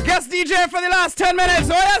now. Guest DJ for the last 10 minutes.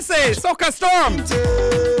 What I say? Soca Storm.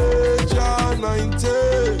 John 90.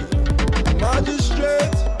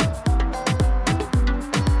 Magistrate.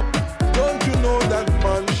 Don't you know that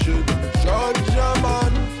man should judge a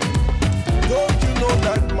man? Don't you know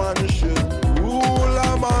that man should rule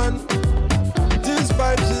a man? This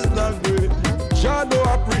vibes is not great. Jah don't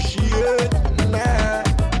appreciate. Nah.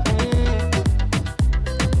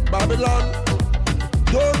 Babylon.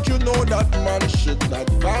 Don't you know that man should not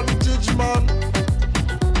vantage man?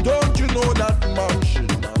 Don't you know that man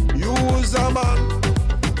should not use a man?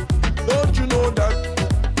 Don't you know that?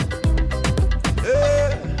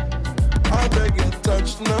 Hey, I beg you,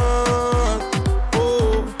 touch not.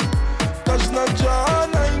 Oh, touch not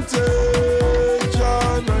John 90.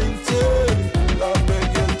 John 90. I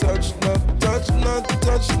beg you, touch not.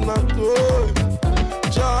 Oh,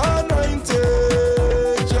 John 90.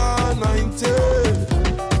 John 90.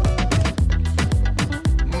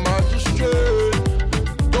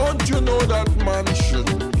 Don't you know that man should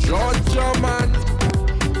judge a man?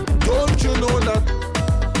 Don't you know that?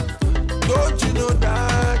 Don't you know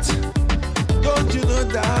that? Don't you know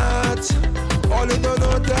that? All you don't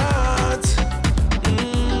know that.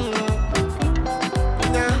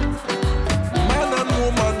 Nah. Man and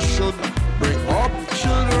woman should bring up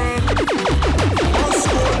children. Must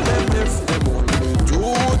hold them if they only do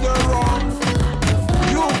the wrong.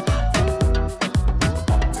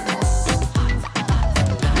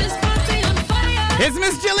 It's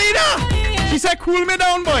Miss Jelena. She said, cool me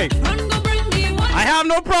down, boy. I have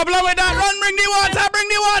no problem with that. Run, bring the water.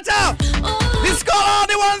 This got all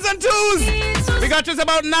the ones and twos. We got just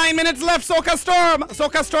about 9 minutes left. Soca Storm.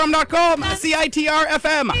 SocaStorm.com. CITR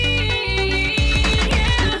FM.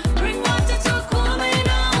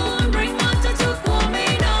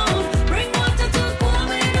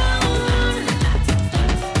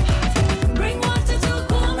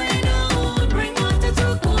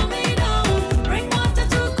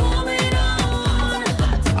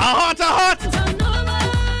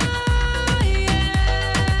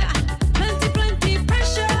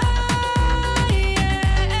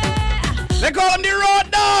 They call him the road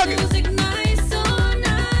dog. Music nice, so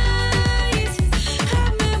nice.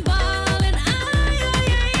 Have me ballin',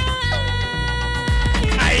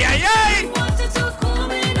 ay. Bring water to cool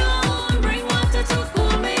me down. Bring water to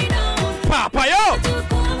cool me down. Papa yo.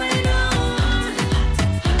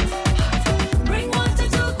 Bring water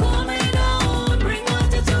to cool me down. Bring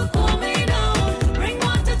water to cool me down. Bring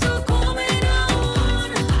water to cool me down.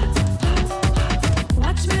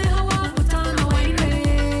 Watch me how I put on a white.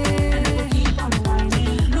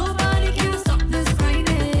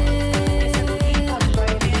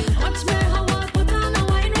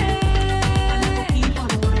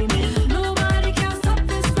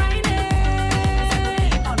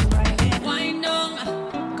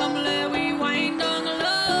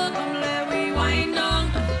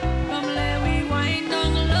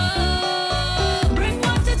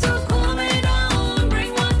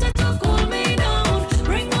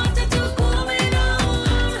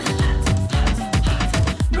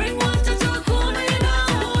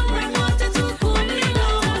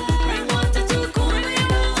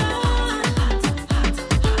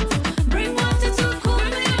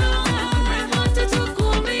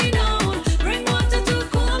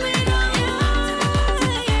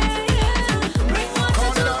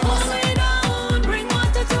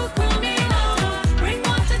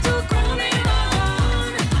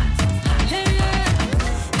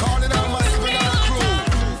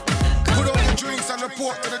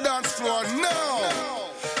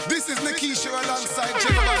 This is Nikisha alongside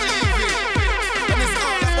General Levy. And it's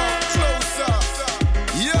all about closer.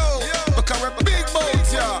 Yo, because we're big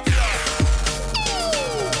boats, yeah.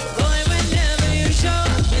 Boy, whenever you show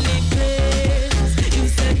up in a place, you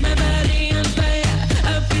set my body on fire.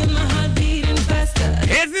 I feel my heart beating faster.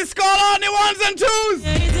 Is this call on the ones and twos?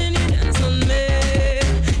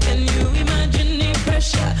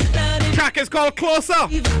 Track is called Closer.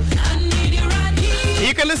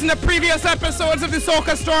 You can listen to previous episodes of the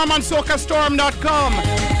Soca Storm on SocaStorm.com.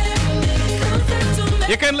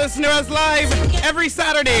 You can listen to us live every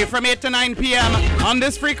Saturday from 8 to 9 p.m. on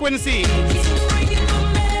this frequency.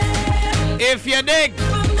 If you dig.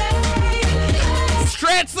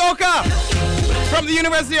 Straight Soca from the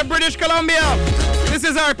University of British Columbia. This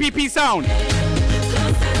is RPP Sound.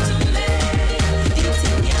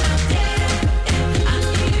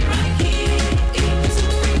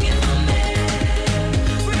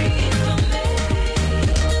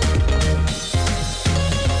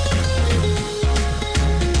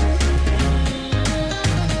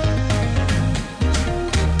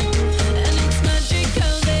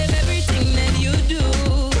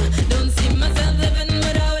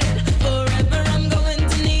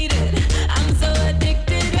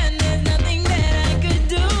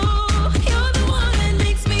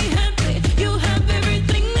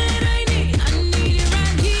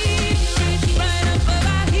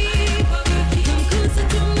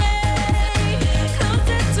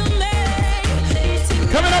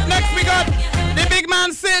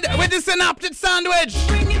 Sid with the synaptic sandwich.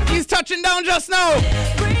 He's touching down just now. Is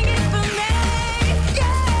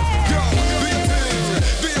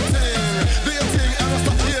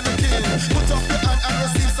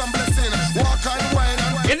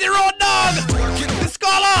the road dog? The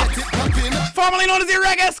scholar, formerly known as the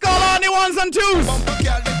reggae scholar on the ones and twos.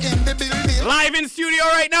 Live in studio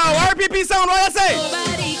right now. RPP Sound, what I say?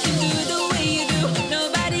 Nobody can do the way you do.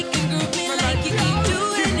 Nobody can group me like you keep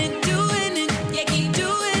doing it. Yeah, keep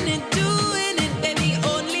doing it. Baby,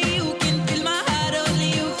 only you can fill my heart. Only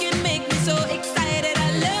you can make me so excited. I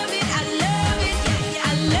love it. Yeah, I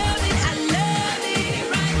love it.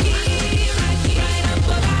 Right here, right up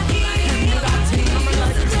over here.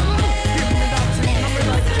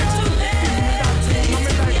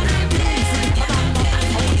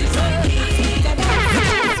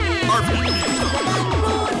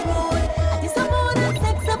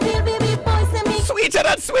 Sweeter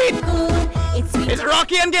than sweet. It's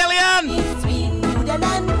Rocky and Gillian.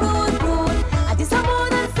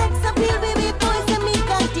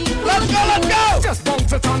 Let's go. Just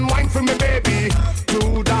bounce it and wine for me, baby.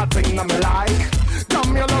 Do that thing I'm like.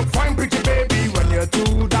 Come you look fine, pretty baby, when you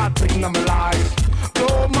do that thing I'm like.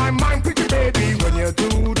 Blow my mind, pretty baby, when you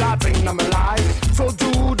do that thing I'm like. So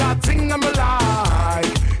do that thing I'm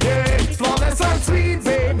like. Yeah, flawless and sweet,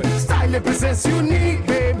 babe. Style it presents unique,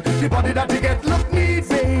 babe. The body that you get look neat,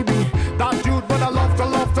 baby. That youth, but I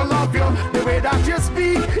love you. The way that you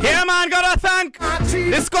speak. Yeah, man, gotta thank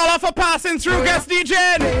this scholar for passing through guest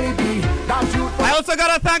DJing. I also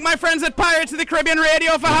gotta thank my friends at Pirates of the Caribbean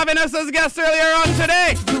Radio for having us as guests earlier on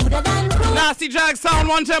today. Nasty Jag Sound,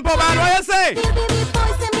 One Tempo Band, what you say?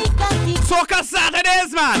 Soca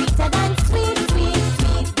Saturdays, man.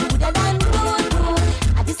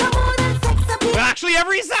 Well, actually,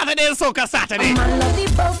 every Saturday is Soca Saturday.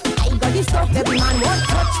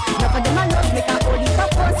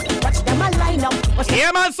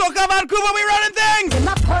 Yeah, man, Soca Vancouver, we running things.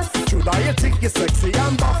 Should I think you're sexy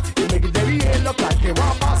and buff? You make it very look like you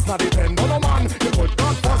are boss. Not depend on the man. You put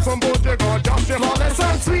God first from both you go just your flawless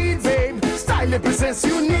and sweet, babe. Style it presents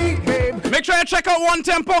unique, babe. Make sure you check out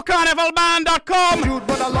OneTempoCarnivalBand.com if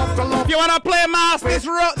you wanna play mass this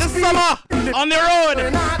summer on the road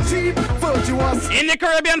in the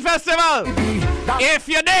Caribbean Festival. If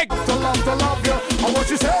you dig.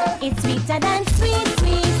 It's sweeter than sweet,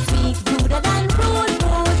 ruder than rude.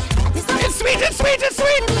 It's sweet. It's sweeter than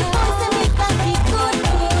sweet.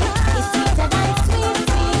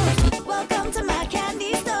 Welcome to my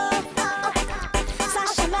candy store.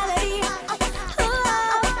 Sasha Melody.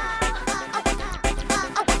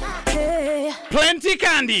 Hey. Plenty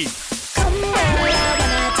candy. Come here, I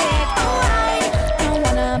wanna take a ride. I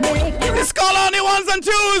wanna make This call on the ones and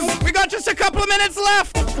twos. We got just a couple of minutes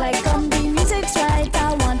left. It's like the music's right.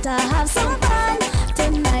 I want to have some fun.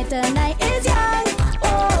 Tonight the night is young.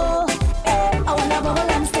 Oh, I wanna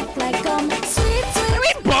bubble and stick like sweet.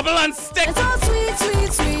 Bubble and stick. It's all sweet.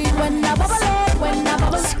 When I bubble it,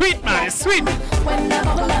 Sweet, man, it's sweet. When I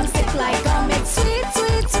bubble and stick like it's sweet.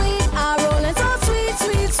 I roll it all sweet.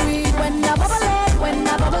 When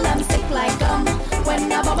I bubble and stick like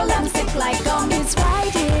When I bubble and stick like it's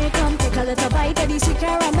right here. Come take a little bite of the sweet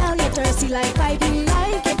caramel.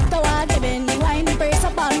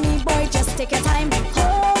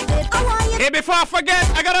 before I forget,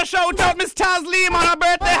 I gotta shout out Miss Taslim on her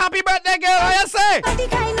birthday. Happy birthday, girl. What you say? The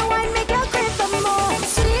kind of wine make you crave for more.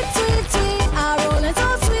 Sweet, sweet, sweet. I roll it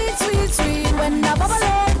so sweet, sweet, sweet. When I bubble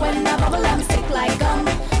I'm stick like gum.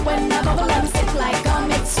 When I bubble I'm stick like gum.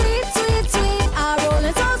 It's sweet, sweet, sweet. I roll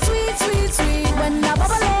it so sweet, sweet, sweet. When I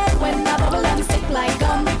bubble I'm stick like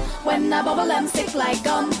gum. When I bubble I'm stick like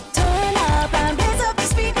gum. Turn up and raise up the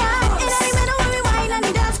speaker. In any minute when we wine and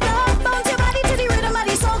dance floor. Bounce your body to the rhythm of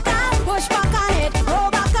the soca. Push back on it, roll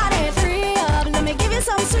back on it. Free up, let me give you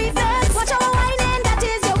some sweetness. Watch our whining, that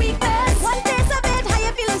is your weakness. One taste of it, how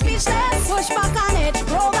you feeling speechless. Push back on it,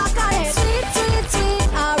 roll back on it. Sweet, sweet, sweet.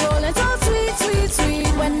 I roll it so sweet, sweet, sweet.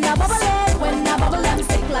 When I bubble I'm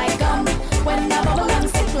stick like gum. When I bubble I'm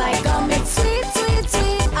stick like gum. It's sweet, sweet,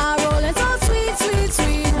 sweet. I roll it so sweet, sweet,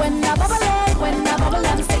 sweet. When I bubble I'm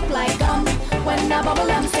stick like gum. When I bubble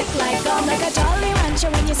I'm stick like gum. Like a jolly rancher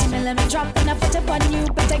when you see me let me drop. When I put up on you,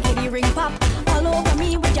 better giddy ring pop. All over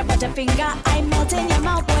me with your butterfinger. I melt in your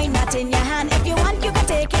mouth, boy, not in your hand. If you want, you can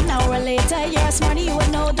take it now or later. You're a smarty, you would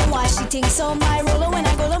know, don't wash the thing. So my roller when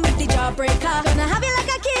I go to make the jawbreaker. Gonna have you like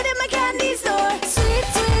a kid in my candy store. Sweet,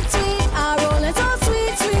 sweet, sweet. I roll it so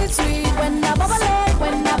sweet, sweet, sweet. When I bubble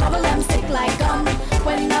I'm stick like gum.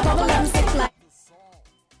 When I bubble I'm stick like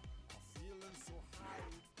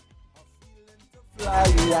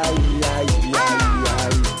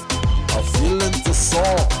I'm feeling to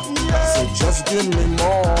soar, so just give me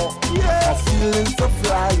more. I'm feeling to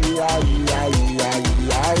fly,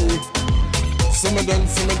 Simmer then,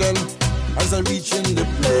 as I reach in the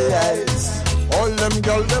place. All them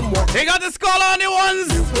girls, them walk. They got the skull on the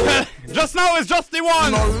ones. Just now it's just the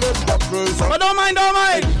one. But don't mind.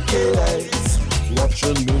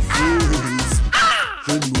 Watching me freeze.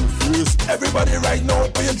 Everybody right now,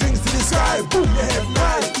 put your drinks to the sky. Boom, your head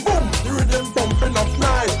nice. Boom, the rhythm bumping up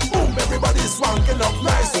nice. Boom, everybody swanking up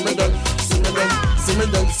nice. Simmer then.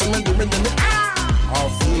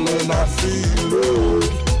 I feel it.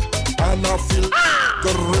 And I feel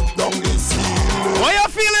the rip down the ceiling. What you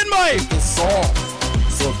feeling, boy? The song,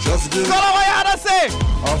 so just give it. What you had to say?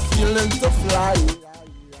 I'm feeling to fly.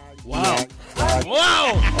 Wow.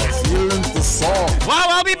 I'm feeling the song. Wow,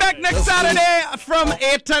 I'll be back next Saturday from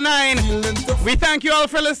 8 to 9. We thank you all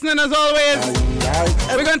for listening as always.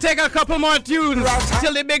 We're going to take a couple more tunes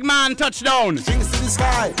till the big man touch down. Drinks to the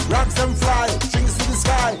sky, rocks them fly. Drinks to the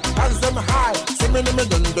sky, hands them high. Swimming in the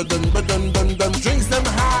dun. Drinks them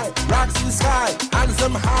high, rocks to the sky, hands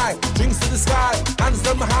them high. Drinks to the sky, hands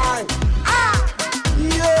them high.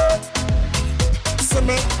 Yeah.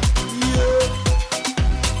 Swimming, yeah.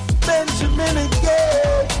 Benjamin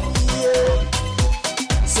again,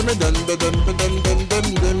 yeah. So me dun.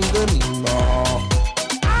 No.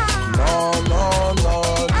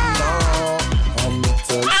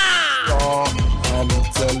 I'm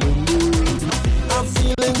telling you, I'm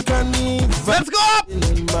feeling carnival. Let's go up.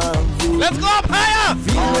 Let's go up higher.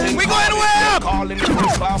 We going way up. Calling the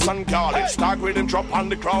first class and calling. Start with them drop on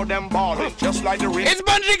the crowd, them balling. Just like the ring. It's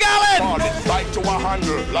Bungie Garland. Light to a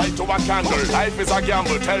handle, light to a candle. Life is a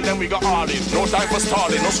gamble. Tell them we got all in. No time for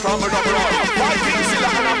stalling. No scramble, no brawling. Fighting, see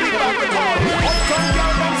that and I bring back the call. Uptown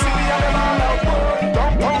girl, them see we and them all out.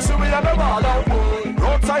 Downtown see we and them all out.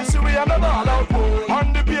 Roadside see we and them all out.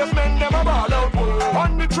 On the pavement, them a ball out.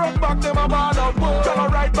 On the truck back, them a ball out. Tell a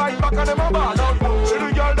ride bike back and them a ball out. See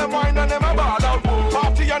the girl, them wine and them a ball out.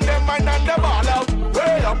 Party and them wine and them ball out.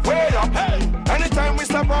 Way up, hey. Anytime we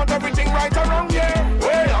step out, everything right around here.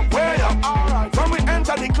 Way up. Alright, from we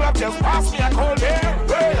enter the club, just pass me a cold air.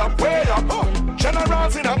 Way up.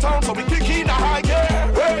 Generals in a town, so we kick in a high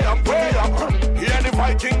gear. Way up. Hear the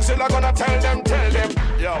Vikings, still I gonna tell them.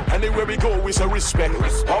 Yo, anywhere we go, we say respect.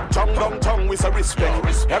 Uptown, downtown, we say respect.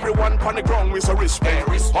 Everyone on the ground, we say respect.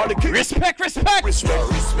 All the kids. Respect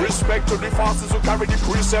to the fastest who carry the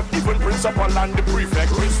precept. Even principal and the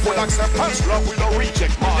prefect. Full acceptance, love we don't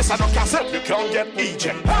reject. This I don't cancel, you can't get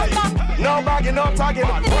eject. Hey, no bagging, no tagging.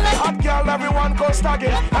 Hot girl, everyone go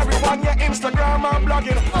stagging. Everyone your Instagram and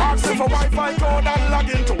blogging. Asking for Wi-Fi code and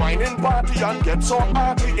login to wine in party and get so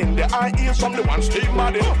hearty. In the eye ears from the one Steve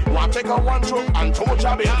Madden. Want take a one trip and two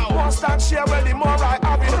jabbing. Want start share where the more I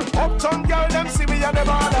have it. Uptown girl, them see we and them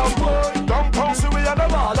all out. Downtown see we and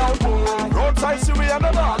them all out. Roadside see we and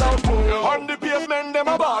them all out. On the pavement, them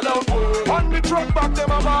a ball out. On the truck back,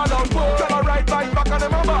 them a ball out. Tell a ride bike back and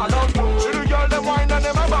them a ball out. See the girl, them wine and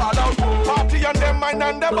them a ball out. Party and them mine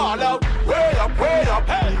and them ball out. Way up,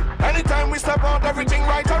 hey. Anytime we step out, everything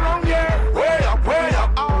right around here. Way up.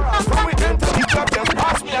 Alright, when we enter the club, just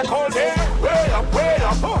pass me a cold air. Way up.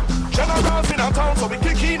 Generals in a town, so we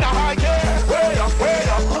kick in a high gear. Way up.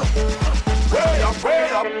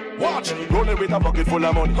 Watch, rolling with a bucket full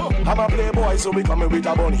of money. I'm a playboy, so we coming with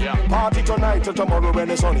a bunny. Party tonight till tomorrow when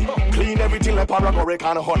it's sunny. Clean everything like Paragoric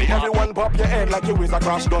and honey. Everyone pop your head like you is a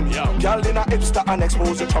crash dummy. Girl in a hipster and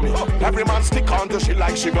expose your tummy. Every man stick on to shit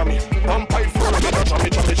like she gummy. Pump pipe full of chummy.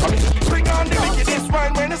 Bring on the wickedest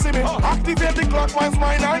wine when you see me. Activate the clockwise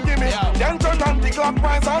wine and give me. Then turn on the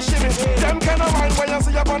clockwise and shimmy. Them kind of wine when you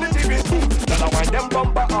see up on the TV. Then I wine them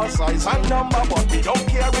bumper all size and number, but we don't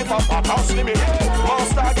care if a fat or slimmy. More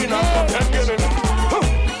starting up, then give me.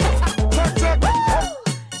 Check.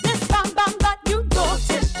 This bam bam that you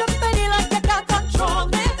dotish, your body like you can't control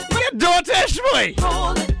it. Get dotish, boy.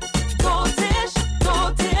 Dotish.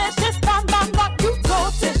 This bam bam that you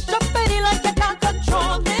dotish, your body like you can't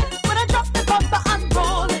control it. When I drop the bumper and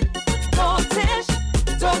roll it. Dotish.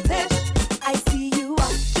 I see you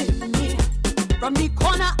watching me from the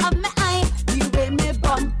corner of my eye. The way me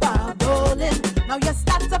bumper rolling. Now you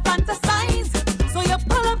start to fantasize, so you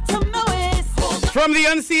pull up to my waist. From the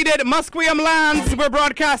unceded Musqueam lands, we're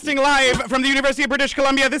broadcasting live from the University of British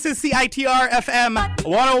Columbia. This is CITR FM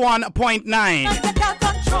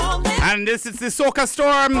 101.9. And this is the Soca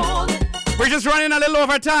Storm. We're just running a little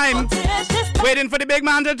over time, waiting for the big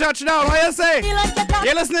man to touch down. What you say?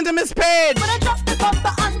 You're listening to Miss Page.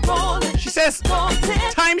 She says,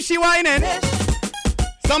 time she whining.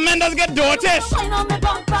 Some men does get dotish.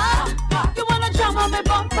 You wanna jump on me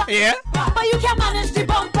bumper? Yeah. But you can't manage the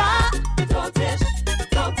bumper.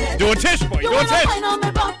 Dotish, boy, dotish.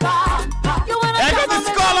 I got the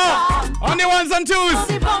scholar on the ones and twos.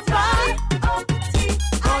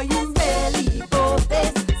 Are you really for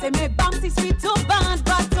this? Say me bouncy sweet to band,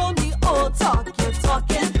 but only old talk you're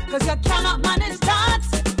talking. Cause you cannot manage that.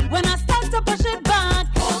 When I start to push it back,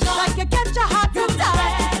 like you get your heart to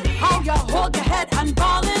die. How you hold your head and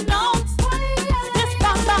balling out. This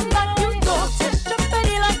bam bam that you dotish, your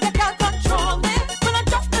body like you can't control it. When I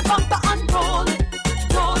drop the bumper and roll it.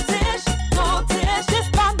 Dotish. This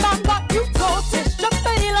bam bam that you dotish, your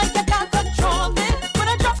body like you can't control it. When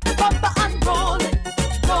I drop the bumper and roll it.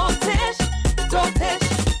 Dotish.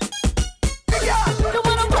 You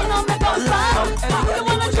wanna wine on me bumper? You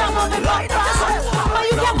wanna jam on me bumper? But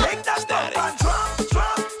you can't make that bumper and drop.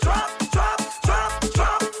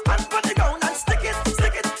 And put it down and stick it.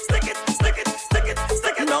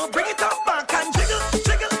 Now bring it up back and jiggle.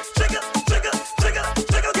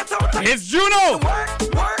 Get out. It's Juno. Work.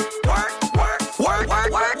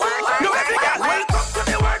 No, every girl welcome to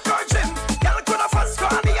the workout gym. Girl coulda fast,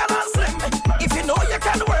 scrawny and slim. If you know you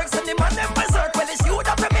can work, send the man them berserk. Well, it's you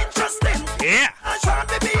that I'm interested. Yeah. Sure,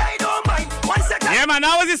 baby, I don't mind. 1 second. Yeah, man,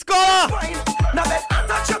 now is the score. Now then,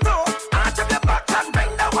 touch your toe, arch up your back and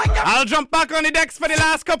bring the wine. I'll jump back on the decks for the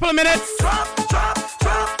last couple of minutes. Drop.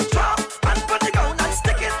 And put it down and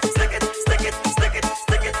stick it.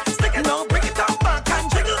 Now bring it up back and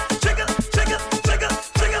jiggle.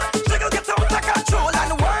 Get out of control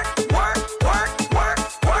and work.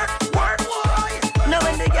 Now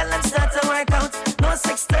when the girl them start to work out, no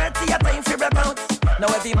 6:30 a time for break out. Now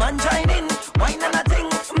every man join in, wine and a thing,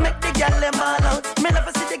 make the girl them all out. Me love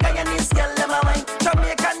to see the guy and his girl them a wine.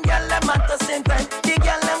 Jamaican girl them at the same time. The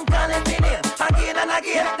girl them calling me name again and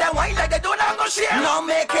again. They wine like they don't have no share. Now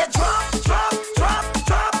make it drop.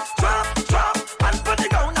 And put it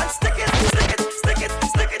down and stick it.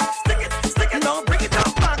 Now bring it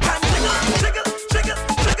up back and jiggle. Get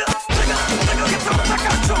out of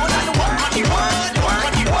control and work.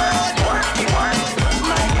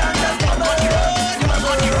 My girl just on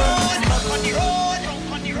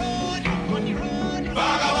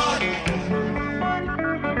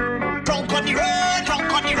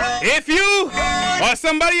the road. If you or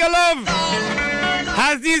somebody you love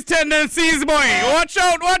has these tendencies, boy, watch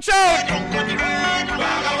out.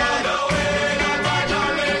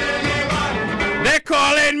 They're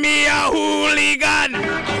calling me a hooligan.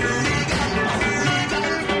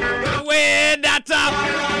 Way that up.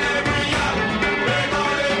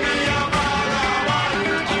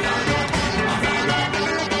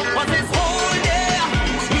 Was this whole day?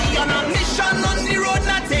 We on a mission on the road,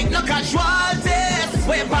 not take no casualties.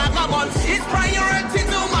 Where vagabonds is priority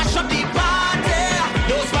to mash up the party.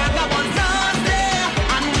 Those vagabonds are there,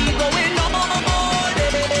 and we going overboard.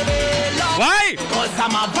 Why? Cause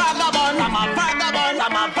I'm a vagabond.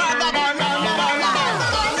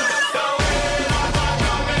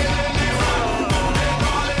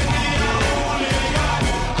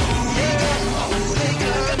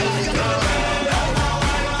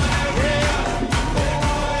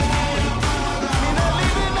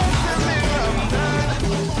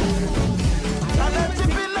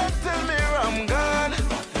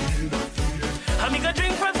 I'm gonna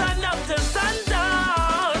drink from sun up to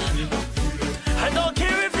sundown. I don't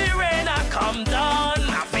care if the rain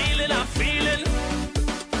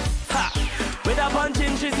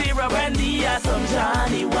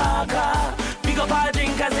Johnny Walker. Pick up our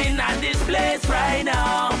drinkers in at this place right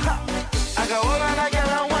now. I got all on a girl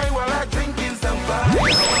and wine while I'm drinking some fine.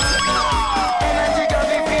 Energy got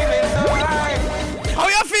me feeling so high. How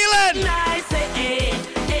you feeling? Nice,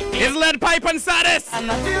 It's lead pipe and status.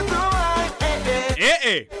 And I feel so high,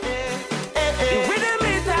 The rhythm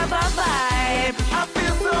is a vibe. I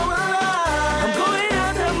feel so alive. I'm going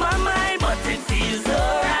out of my mind, but it feels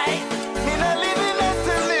alright. Me not living less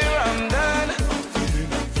till I'm done.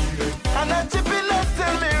 I'm not chipping less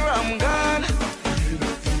till I'm gone.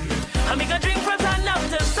 I make a drink from sun up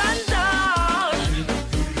to sundown.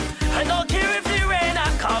 I don't care if the rain I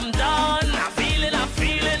come down. I'm feeling.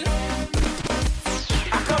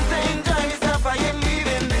 I come to enjoy myself. I am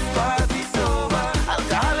leaving this party sober.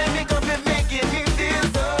 Alcohol in me cup is making me feel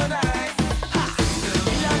so nice.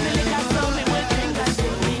 Me love the liquor, so me will drink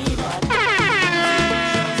until me but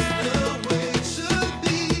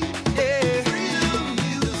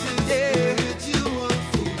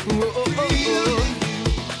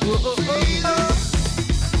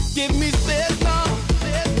give me space now.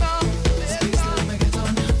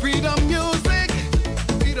 Freedom music.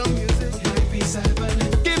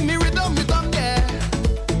 Give me rhythm, yeah.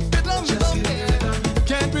 Rhythm, yeah.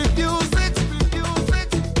 Can't refuse it.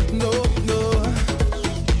 No.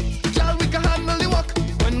 Child, we can handle the work.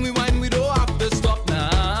 When we whine, we don't have to stop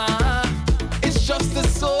now. It's just the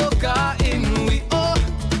soca in we. Oh,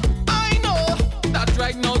 I know that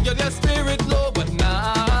right now you're your spirit low, but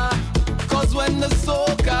nah. Cause when the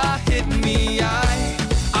soca hit me,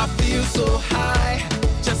 I feel so high.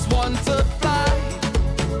 Just want to fly.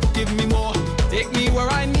 Give me more. Take me where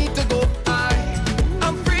I need to go.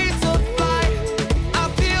 I'm free to fly. I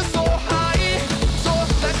feel so high. So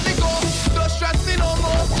let me go. Don't stress me no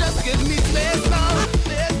more. Just give me space now.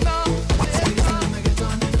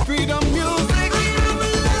 Freedom music.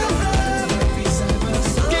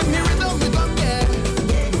 Give me rhythm, yeah.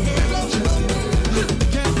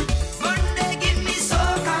 Monday give me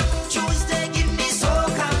soca. Tuesday give me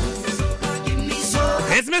soca.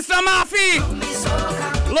 It's Mr. Murphy.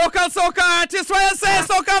 Local soca artist, what you say?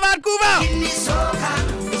 Soca Vancouver. Give me soca.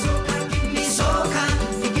 Give me soca.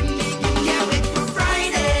 Can't wait for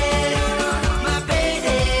Friday. My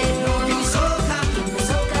baby. Give me soca.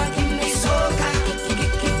 Give me soca.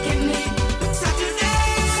 Give me Saturday.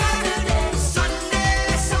 Sunday.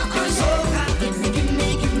 Soca. Give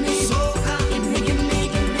me soca. Give me.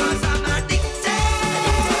 'Cause I'm addicted.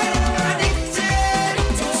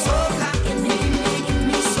 Soca. Give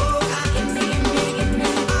me soca.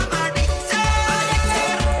 I'm addicted.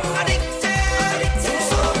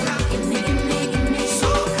 Soca. Give me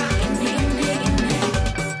soca.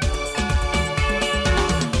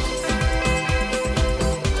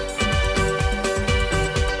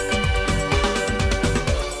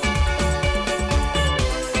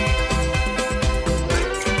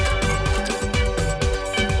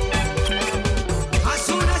 As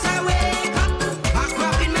soon as I wake up, I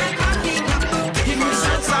grab in my coffee cup. Give me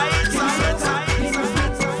soca.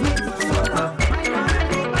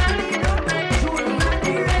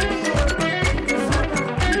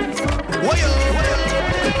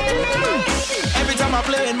 Every time I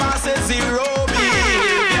play in my set zero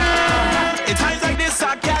behavior. In times like this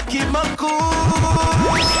I can't keep my cool.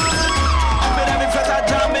 Up in every fret I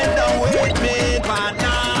jam it down with me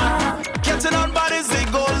partner. Getting on bodies the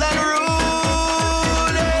golden rule.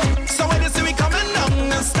 So when you see me coming down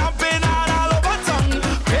and stomping out all over town,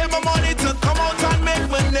 pay my money to come out and make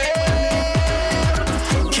my name.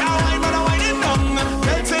 Can't wine but I wine it down.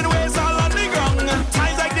 Melting waves all on the ground.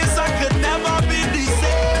 Times like this I could never be the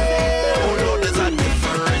same. Oh Lord, there's a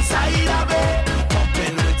different side of it.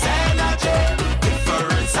 Pumping with energy.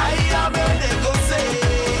 Different side of it, they go say.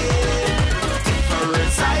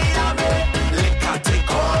 Different side of it. Liquor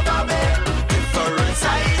take over me. Different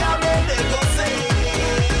side of it, they go say.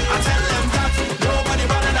 I tell them that nobody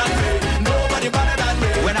better than me. Nobody better than me.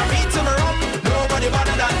 When I beat to my rum, nobody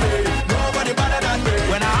better than me. Nobody better than me.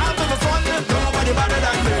 When I have my fun, nobody better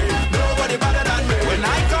than me. Nobody better than me. When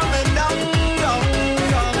I coming down.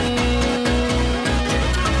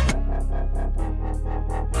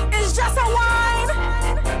 It's just a wine.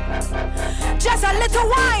 Just a little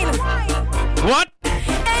wine. What?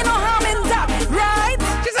 Ain't no harm in that, right?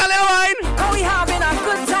 Just a little wine. Are we having a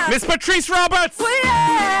good time? Miss Patrice Roberts.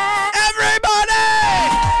 Yeah. Everybody!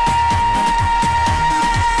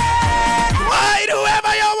 Wine,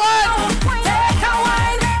 whoever you want. Take a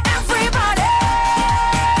wine, everybody.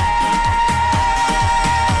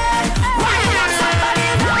 Wine up somebody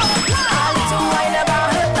now. A little wine never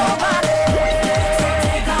hurt nobody. So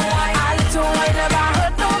take a wine. A little wine never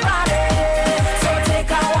hurt nobody. So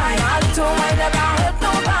take a wine. A little wine never hurt nobody.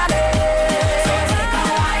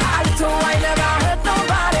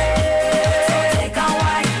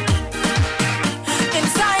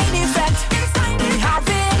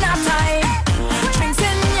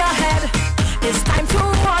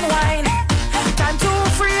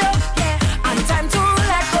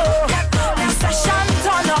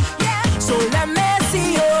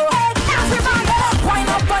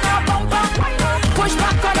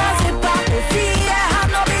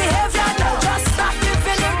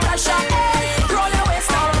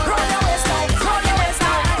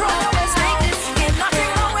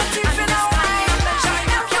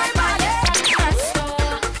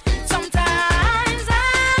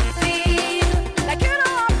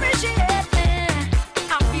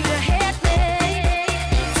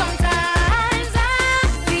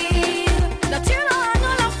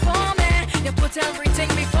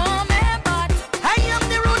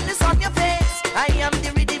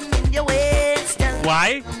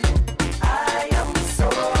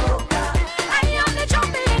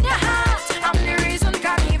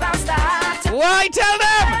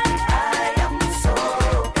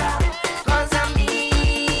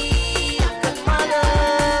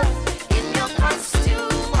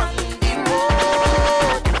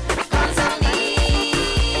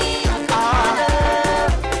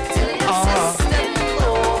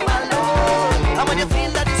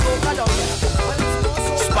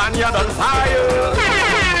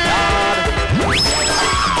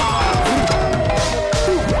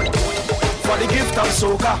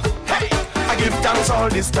 soca. Hey, I give thanks all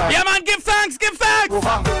this time. Yeah, man, give thanks, give thanks.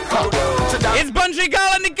 It's Bungee Girl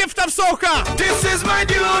and the gift of soca. This is my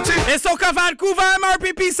duty. It's Soca Vancouver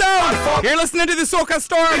MRPP sound. You're listening to the Soca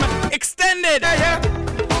Storm Extended. Yeah.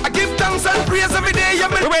 I give thanks and praise every day. Yeah,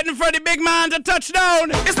 we're waiting for the big man to touch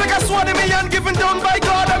down. It's like a sword in me hand given down by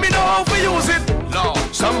God, and me know how to use it. No,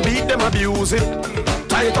 some beat them abuse it.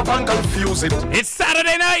 Tie it up and confuse it. It's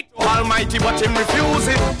Saturday night. Almighty, but him refuse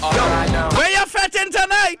it. Where you fetting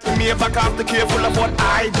tonight? Me back up the careful of what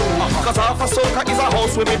I do. Cause half a soca is a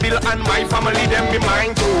house where me build and my family them be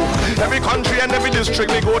mine too. Every country and every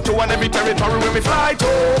district we go to and every territory where we fly to.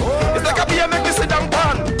 It's like a beer make me sit down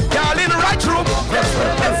pan. Y'all in the right room. Let's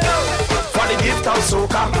go. For the gift of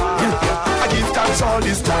soca, I give thanks all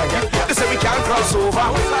this time. They say we can't cross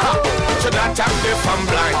over. Should not tap the fan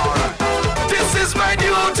blind. This is my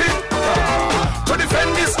duty to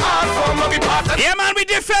defend this art form of the part. Yeah, man, we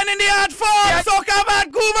defending the art form. Yes. Soca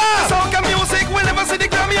Vancouver. Soca music will never see the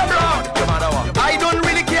Grammy abroad. I don't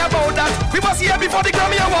really care about that. We was here before the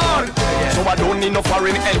Grammy Award. So I don't need no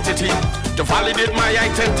foreign entity to validate my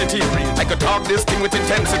identity. I could talk this thing with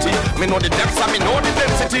intensity. Me know the depths and me know the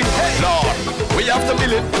density. Lord, we have to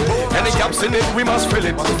build it. Any gaps in it, we must fill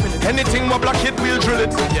it. Anything we block it, we'll drill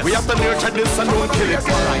it. We have to nurture this and don't kill it.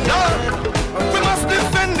 No, we must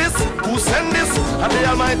defend this. Who send this? And the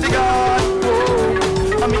Almighty God.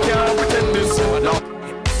 Oh, and me can't pretend this. No.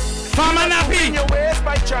 Farmer Nappy. In your ways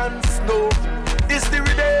by chance, no. It's the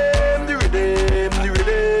redeem, the redeem, the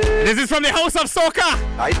redeem. This is from the House of Soca.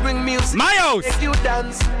 I bring music. My house. Make you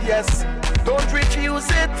dance, yes. Don't refuse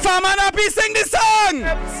it. Farmer Nappy, sing this song.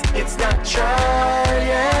 It's natural,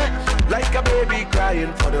 yeah. Like a baby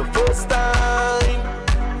crying for the first time.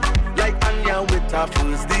 Like Anya with her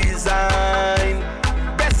first design.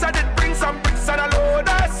 Best I did bring some bricks and a load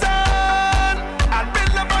of sand. I'll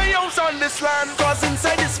build up my house on this land. Cause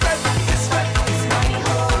inside this fed is my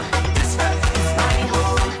home. This fed is my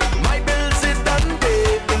home. My bills is done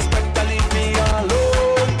paid. Inspector leave me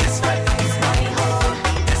alone. This fed is my home.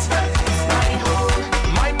 This fed is my home.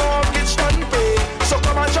 My mortgage done paid. So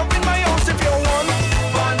come and jump in my house if you want.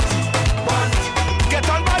 Get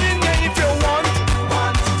on bad in here if you want.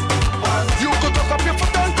 You could tuck up your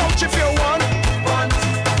foot on couch if you want.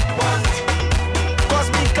 Cause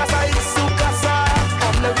because I is Sukasa,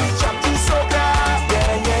 come let me jump to soca.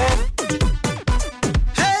 Yeah, yeah.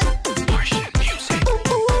 Hey, Martian music. Ooh,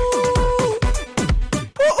 ooh.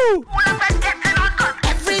 Ooh, ooh.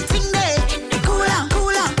 Everything there in the cooler.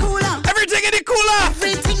 Everything in the cooler.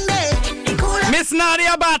 Everything there in the cooler. Miss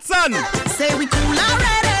Nadia Batson. Say we cool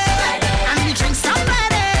already. And we drink some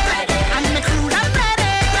ready. And the crew done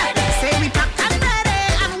ready. Say we pack and ready.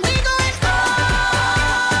 And we going all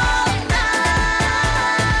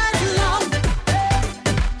night long.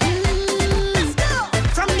 Let's go.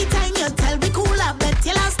 From the time you tell we cooler, bet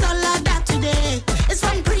you last all of that today. It's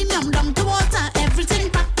from premium down to water. Everything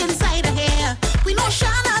packed inside of here. We know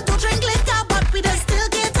Shana don't drink liquor, but we just still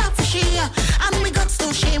get up for share. And we got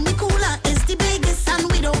so shame. We cooler is the biggest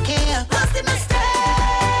and we don't care. What's the mistake?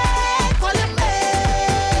 What you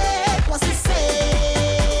make? What's the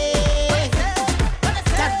say?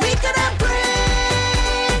 That we could have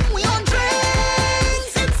bring. We on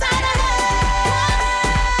drinks inside our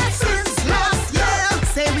head. Since last year.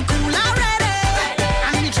 Say we cool already.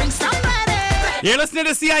 And we drink some ready. You're listening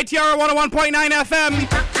to CITR 101.9 FM.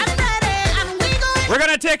 We're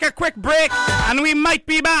gonna take a quick break and we might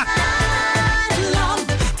be back. Long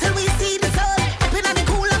till we see the sun. Up in the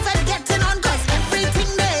cooler and getting on. Cause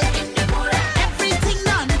everything there in the cooler. Everything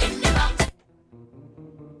done in the box.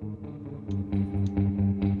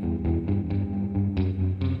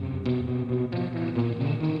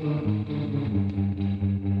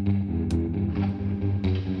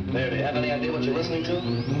 There, do you have any idea what you're listening to?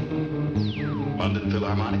 London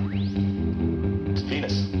Philharmonic. It's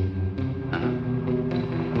Venus.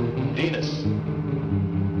 Venus.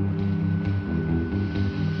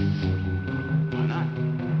 Why not?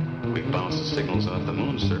 We bounce the signals off the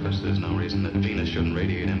moon's surface. There's no reason that Venus shouldn't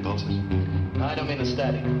radiate impulses. I don't mean the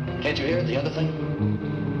static. Can't you hear it? The other thing?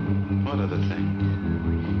 What other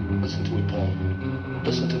thing? Listen to it, Paul.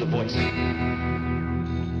 Listen to the voice.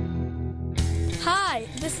 Hi,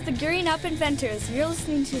 this is the Gearing Up Inventors. You're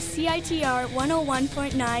listening to CITR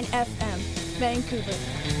 101.9 FM, Vancouver.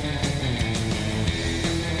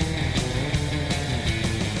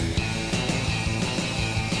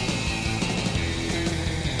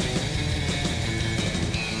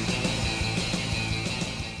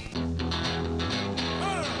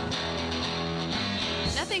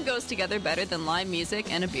 Nothing goes together better than live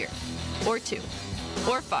music and a beer. Or two.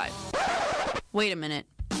 Or five. Wait a minute.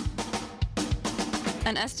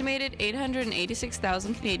 An estimated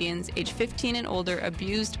 886,000 Canadians aged 15 and older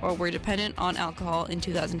abused or were dependent on alcohol in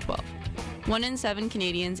 2012. 1 in 7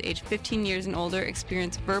 Canadians aged 15 years and older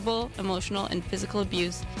experience verbal, emotional, and physical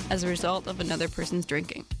abuse as a result of another person's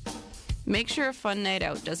drinking. Make sure a fun night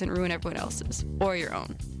out doesn't ruin everyone else's, or your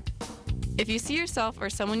own. If you see yourself or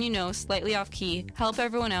someone you know slightly off key, help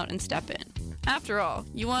everyone out and step in. After all,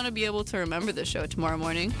 you want to be able to remember the show tomorrow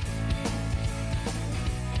morning.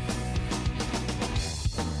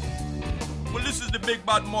 Well, this is the big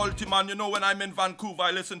bad multi-man. You know, when I'm in Vancouver,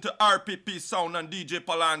 I listen to RPP Sound and DJ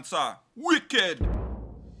Palanza. Wicked!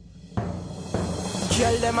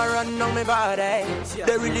 Girl, them a run on me body.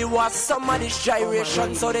 They really want somebody's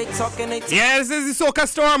gyration, so they talking it. Yeah, this is the Soca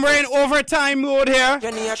Storm. We're in overtime mode here. They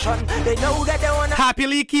know that they wanna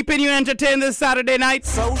happily keeping you entertained this Saturday night.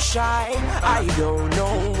 So shy, I don't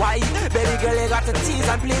know why. Baby girl, you got to tease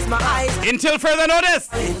and please my eyes. Until further notice.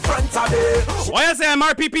 In front of me. YSM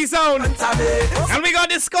RPP Sound. And we got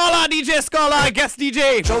this Scholar, DJ Scholar, guest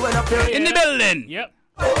DJ. Showing up here in the building. Yep.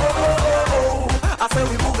 I say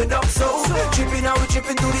we moving up so chipping out, we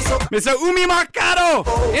chipping through this up. Mr. Umi Mercado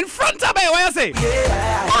in front of me, what you say?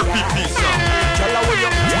 Yeah, RPP Sound. Tell her when you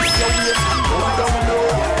twist your waist and go down low.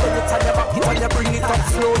 When you turn your back, you turn you bring it up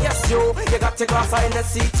slow. Yes, yo, you got to glass in the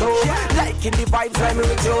seat, oh. Liking the vibes, rhyme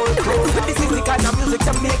with your clothes. This is the kind of music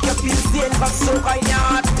to make you feel sane, but so kind of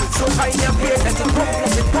hard, so kind of pain. Let it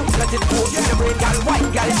pump, let it go. Your brain, girl, white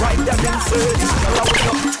girl, drive them insane. Tell her when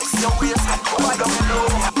you twist your waist and go down low,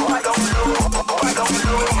 go down low.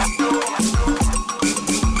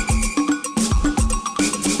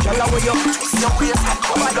 Tell her where you fix your waist and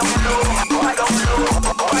go I don't know.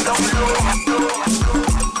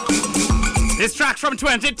 This track's from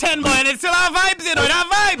 2010, boy, and it still have vibes, you know, it have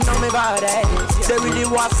vibes. Tell me about it. They really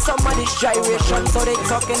want somebody's gyration, so they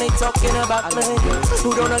talking about me.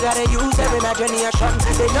 Who don't know gotta use their imagination.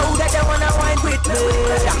 They know that they wanna wine with me,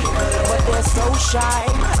 but they're so shy.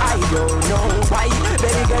 I don't know why.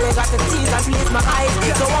 Baby girl, you got to tease and please my eyes.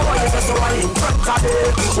 So I want you to go in front of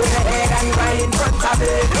it, with your head and right in front of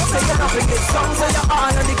it. Say you're not bringing songs, so you're all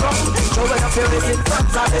on the ground. Showing up your wrist in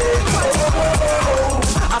front of it.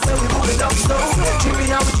 I say we moving up slow,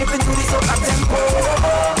 chipping out, we chipping through this up tempo.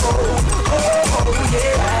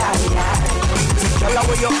 Yeah. Tell her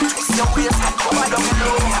where you fix your waist and go I don't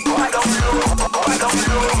know.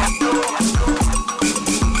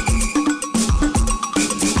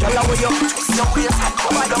 Tell her where you fix your waist and go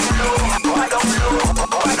I don't know.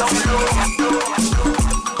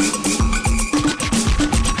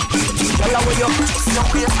 Tell her where you fix your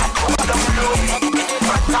waist and go I don't know. In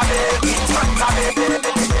front of it.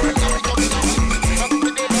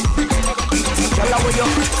 Tell her where you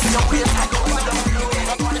fix your waist and go I don't know.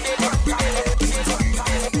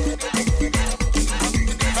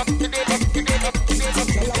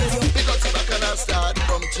 Start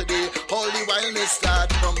from today, all the wildness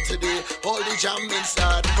start from today, all the jamming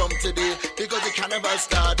start from today, because the carnival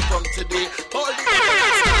start from today, all the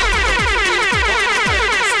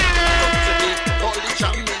all the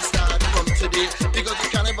jamming start from today, because the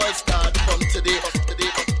carnival start from today.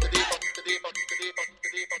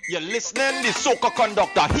 You're listening, the Soca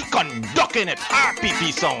conductor, he conducting it,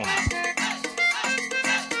 RPP Sound.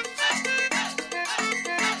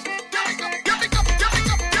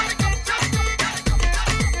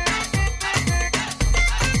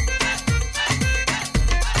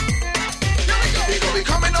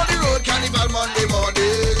 Monday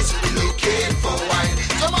mornings, we looking for wine.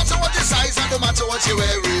 No matter what your size and no matter what you're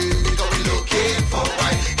wearing, because we looking for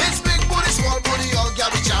wine. It's big booty, small booty, all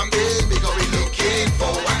gal be jamming, because we looking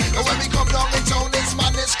for wine. And when we come down in town, this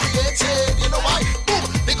madness created. You know why? Boom!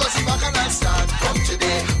 Because the bacchanal start from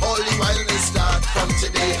today, all the wildness start from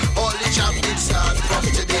today, all the jamming start from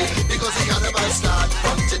today, because the carnival start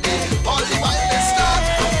from today, all the wildness start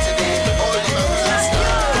from today, all the bacchanal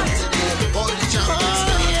start from today, all the jamming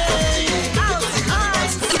start.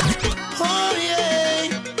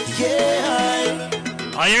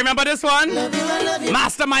 Oh, you remember this one? Love you.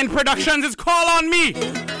 Mastermind Productions is Call On Me.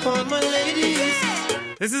 All my ladies.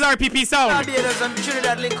 This is RPP Sound. Barbados and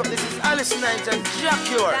Trinidad link up. This is Alice Knight and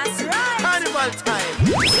Jack Ure. That's right. Carnival time.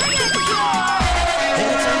 Anytime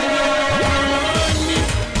you on me,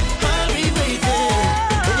 I'll be waiting.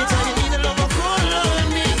 Anytime you need a lover, call on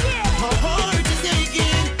me. My heart is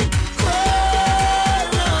aching.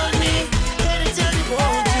 Call on me. Anytime you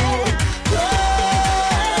want to. Call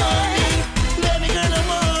on me. Baby girl, I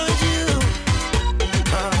want you.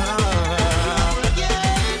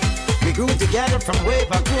 We grew together from way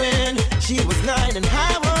back when. She was 9 and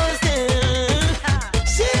I was 10.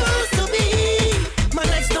 She used to be my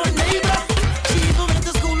next door neighbor. She even went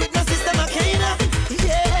to school with my sister Makena.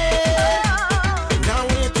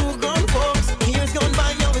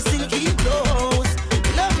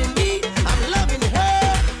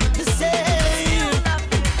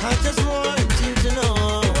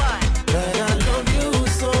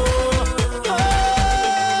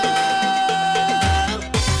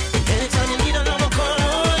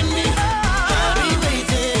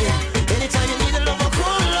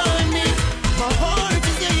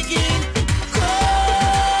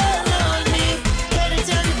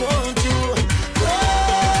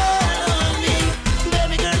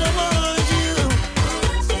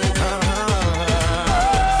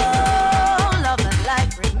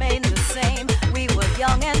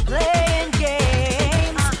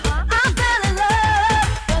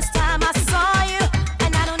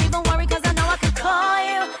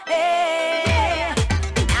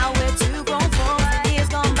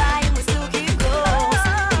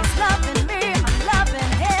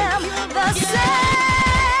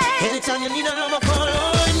 Anytime you need a lover, call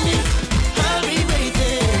on me. I'll be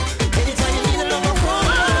waiting. Anytime you need a lover, call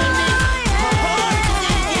on me. My heart is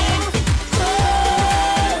aching. Call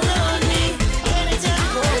on me. Anytime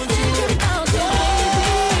you want to.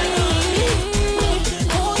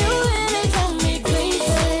 Oh, you really got me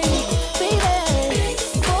crazy, baby.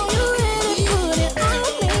 Oh, you really put it on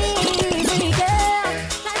me, girl.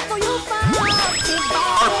 Like for you,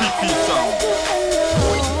 RPP sound.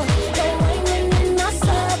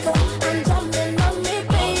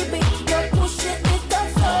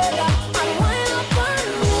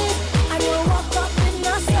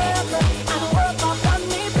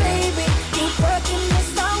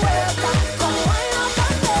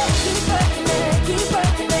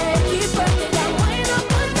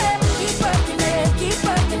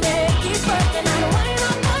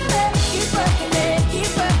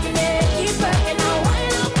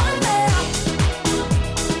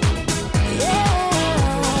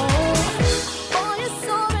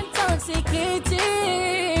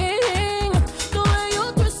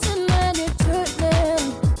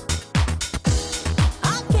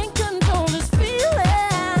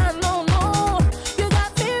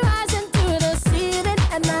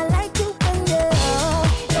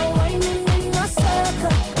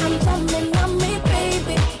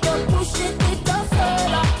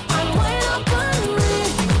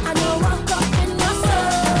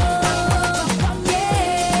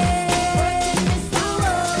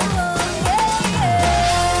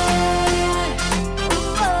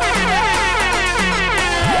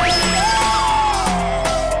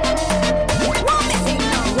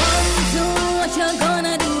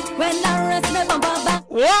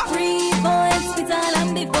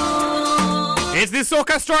 It's the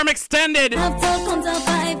Soca Storm Extended.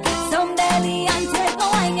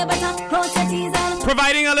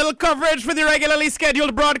 Providing a little coverage for the regularly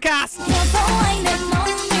scheduled broadcast.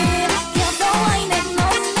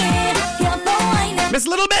 Miss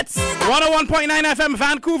Little Bits, 101.9 FM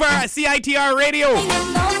Vancouver, CITR Radio.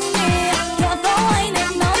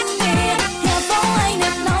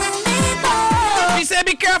 She said,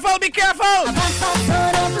 be careful, be careful.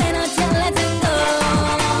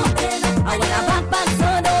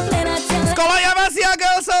 Scholar, you ever see a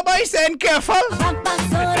girl so boy saying careful?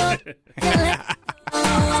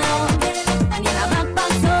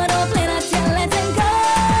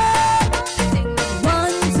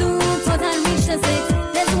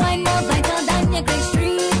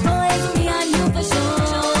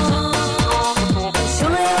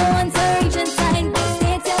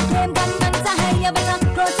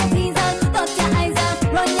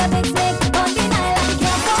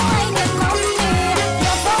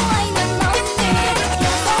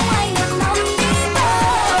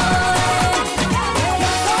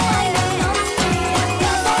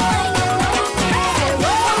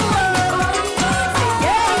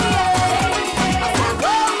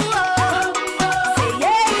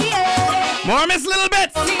 Miss Little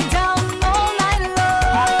Bits.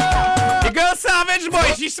 The girl savage,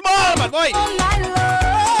 boy. She's small, but boy.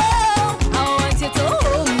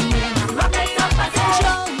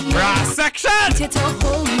 Brass section.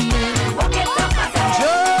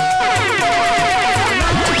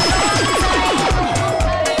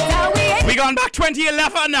 We gone back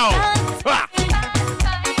 2011 now.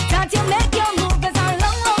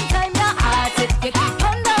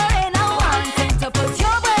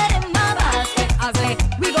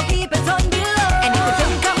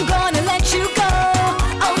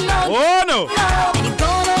 Oh no! And you're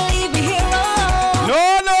gonna leave me here alone. No.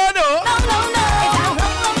 It's a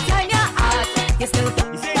long time you're out. You're still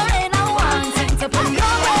and I want to put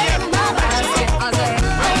your way in my basket. I say,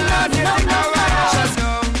 no.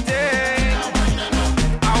 Someday,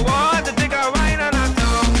 I want to take a ride on a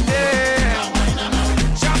someday.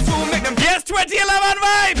 Just to make them. Yes, 2011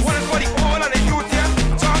 vibes. One for the all and the youth here.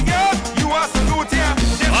 Talk yeah, you are salute here.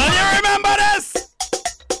 All you remember this?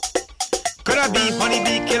 Could I be funny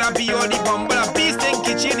bee, can I be all the bumble? A bee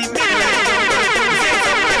stinky chili me.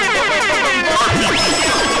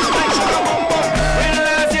 When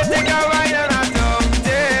last you take a ride on a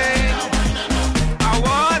someday, I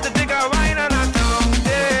want to take a ride on a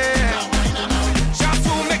someday. Just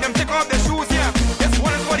to make them take off their shoes here. This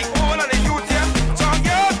one is for the all and the youth here. Talk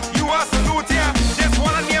yeah, you are salute here. This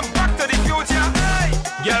one and name back to the future. Hey.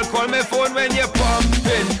 Girl, call me phone when you're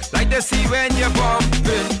pumping, like the sea when you're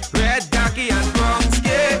bumping. Red, darky and brown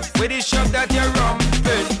skin, with the shop that you're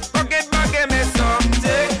rumping. Rocket back, give me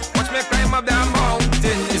something. Watch me climb up that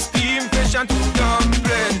mountain. It's steam fish and two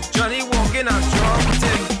dumpling. Johnny walking and drunk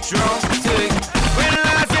ting. When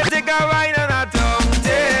last you take a ride on a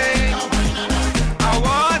someday, I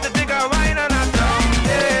want to take a ride on a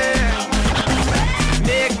someday.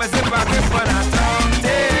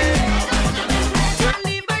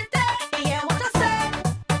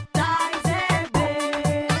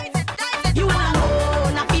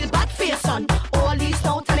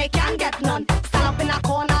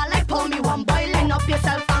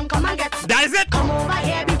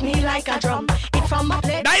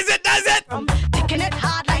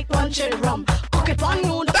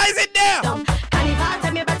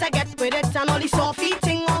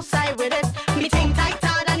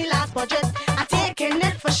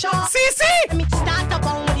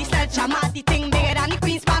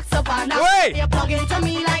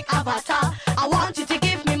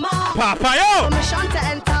 Papa, yo! Permission to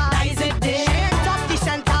enter. Nice it there. Straight up the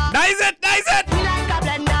center. Nice it, nice it! We like a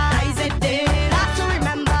blender. Nice it there. Got to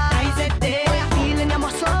remember. Nice it there. When you're feeling your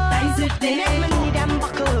muscle. Nice it there. Never need them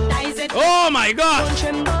buckle. Nice it. Oh my gosh!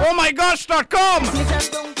 Oh my gosh.com!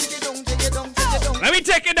 Let me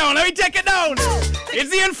take it down, let me take it down! It's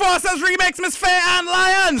the Enforcers remix, Miss Faye and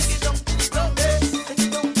Lions!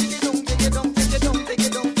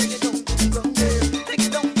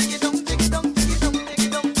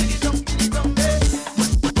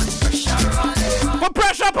 Put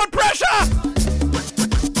pressure, put pressure!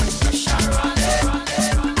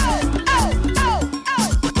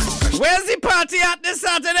 Where's the party at this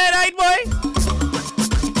Saturday night, boy?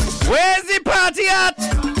 Where's the party at?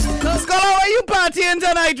 Scholar, where you partying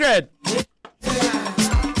tonight, Red?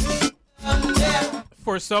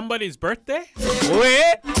 For somebody's birthday?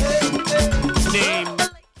 Wait. Name.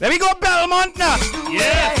 Let me go Belmont now.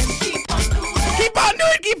 Yes. Keep on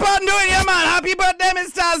doing, yeah, man. Happy birthday,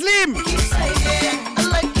 Mr. Aslim. I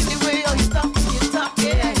like it the way you talk,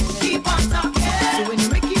 yeah. Keep on talking. So when you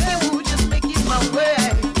make it, you just make it my way.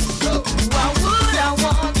 So why would I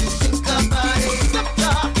want to think about it? Stop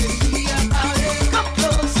talking to me about it. Come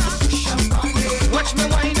closer, watch me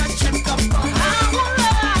wine and check up on it. I won't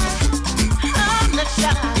lie, I'm not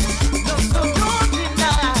shy. No, so don't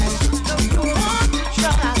deny. No, you want to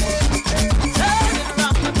try. Turn it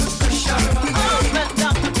around, put pressure on and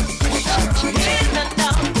down, put pressure in and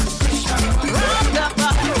down, put pressure round the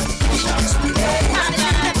body.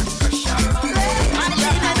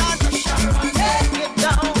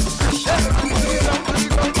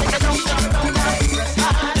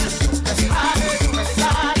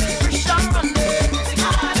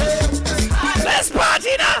 Let's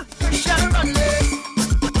party now.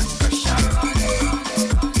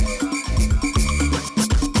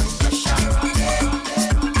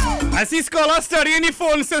 I see Scholar studying the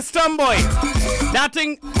phone system, boy. That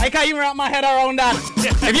thing, I can't even wrap my head around that.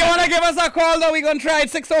 If you want to give us a call, though, we're going to try it.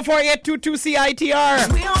 604-822-CITR.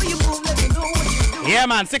 Yeah,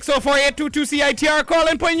 man, 604-822-CITR. Call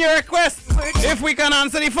and put in your request if we can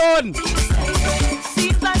answer the phone.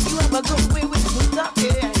 Seems like you have a good way with the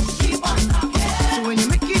talking. Keep on talking. So when you're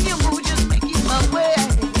making your move, just make it my way.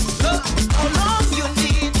 Look, how long you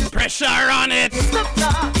need to pressure on it. Stop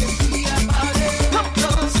talking to me about it. Come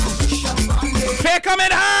close, Fair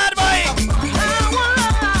coming hard, boy.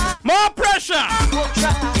 More pressure.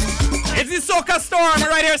 It's the Soca Storm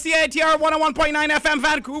right here, CITR 101.9 FM,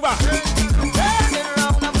 Vancouver.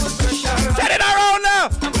 Turn it around now.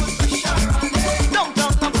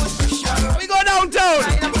 We go downtown.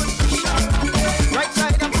 Right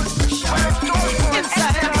side and put pressure.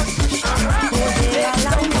 Inside and put pressure.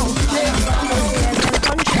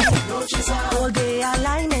 All day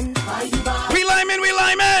alignment. We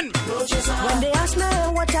liming. When they ask me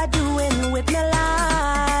what I doing with my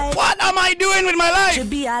life. What am I doing with my life? To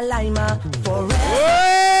be a limer forever.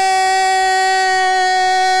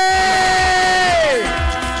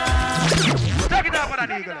 Take it off for that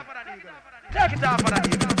eagle. Take it off for that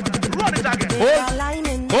eagle. Run it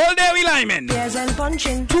again. Whole day we liming. Beers and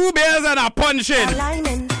punching. 2 beers and a punching.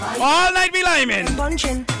 All night we liming.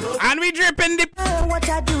 Punching. And we dripping the. What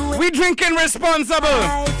I do. We drinking responsible.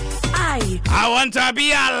 I want to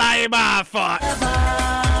be a limer forever.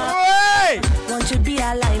 Want to be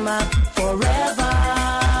a limer forever.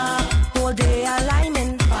 Whole day a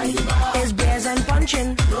liming. Is beers and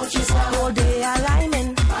punching. Whole day a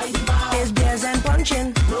liming. Is beers and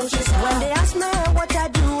punching. When they ask me what I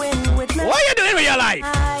doing with me. What are you doing with your life?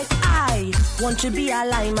 I want to be a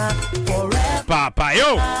limer forever. Papa,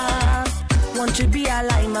 yo. Want to be a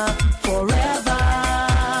limer forever.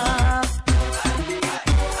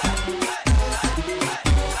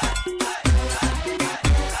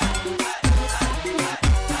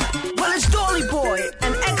 Well, it's Dolly Boy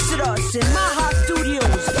and Exodus in My Heart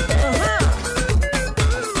Studios.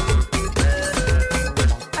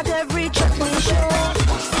 At every chutney show,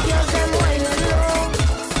 girls them whining low.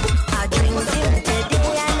 I drink in the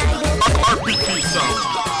day and I don't. RPT song.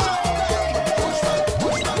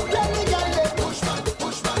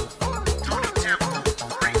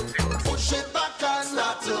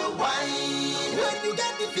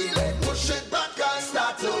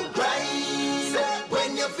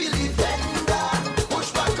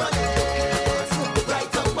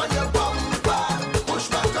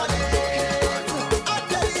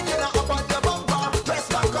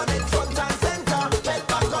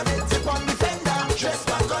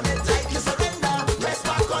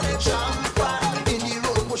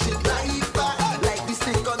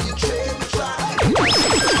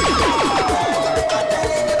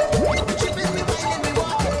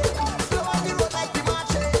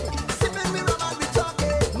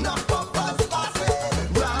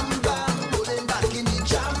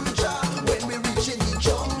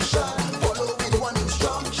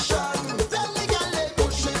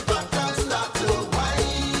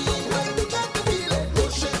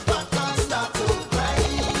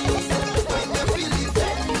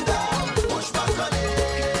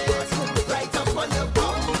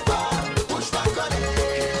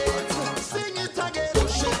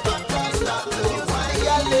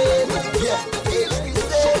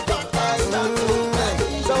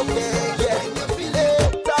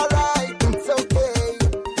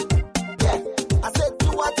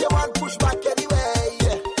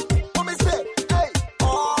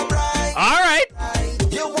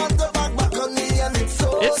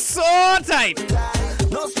 tight.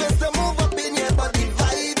 No space to move up in here, but the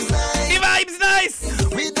vibes nice. The vibes nice.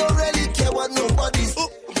 We don't really care what nobody's.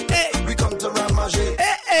 We come to ramager.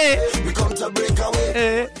 We come to break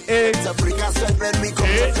away. To break a sweat when we come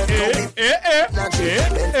to set away.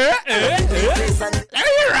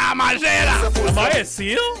 Ramagera. Am I a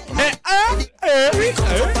seal? We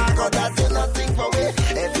come to back out that ain't nothing for me.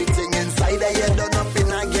 Everything inside the head done up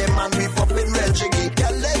in a game and we popping real jiggy.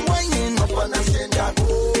 Girl, they whining up on a stranger.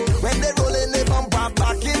 When they rolling they bumper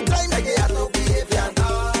back in time, they get no behavior.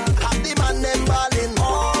 Have the man them balling.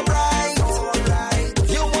 Alright.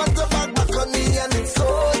 You want to back on me and it's so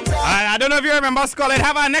tight. I don't know if you remember, Skull. It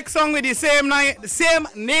have our next song with the same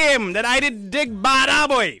name that I did dig Bada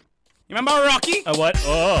Boy. You remember Rocky? What?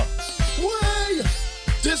 Oh. Way,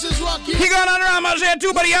 this is Rocky. He gone on Ramagera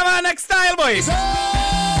too, but he have our next style, boy.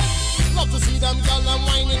 Love to see them girls and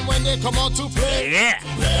whining when they come out to play. Yeah.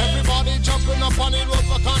 Everybody jumping up on the road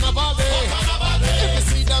for Carnival Day. If you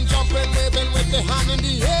see them jumping, waving with their hand in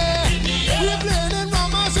the air. We're playing in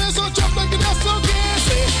Ramagera, so jump like that's okay.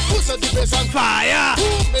 Say, who set the place on fire?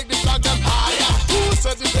 Who make the flag them higher? Who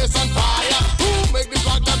set the place on fire? Who make the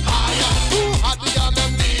flag them higher? Who had the girl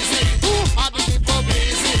them busy? Who had the people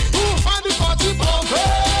busy? Who had the party pumping?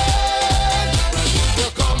 You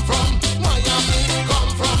come from Miami,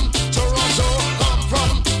 come from Toronto, come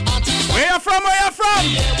from Antigua. Where you from? Where you from?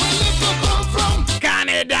 Yeah, we live to come from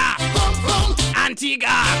Canada. Come from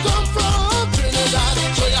Antigua. Come from Trinidad.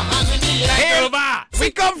 Show your hand in the air. Hey, over. We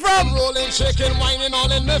come from. Rolling, shaking, whining,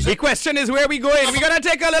 all in the. The question is where we going. We're gonna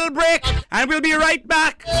take a little break and we'll be right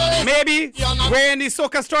back. Maybe we're in the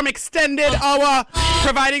Soca Storm extended hour,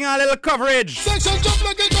 providing a little coverage,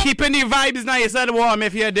 keeping the vibes nice and warm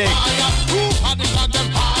if you dig. Who had the flag them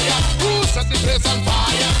higher? Who set the place on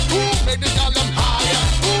fire? Who made the girl them higher?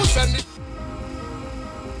 Who send the...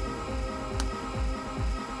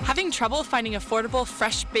 Having trouble finding affordable,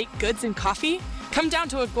 fresh baked goods and coffee? Come down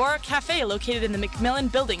to Agora Cafe located in the McMillan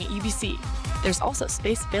Building at UBC. There's also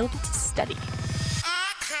space available to study.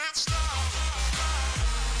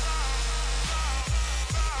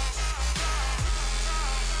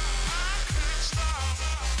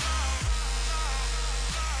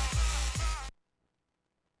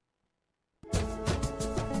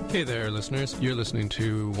 Hey there, listeners. You're listening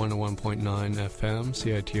to 101.9 FM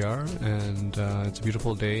CITR, and it's a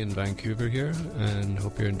beautiful day in Vancouver here, and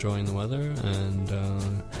hope you're enjoying the weather, and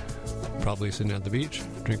probably sitting at the beach,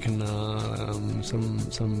 drinking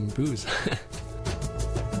some booze.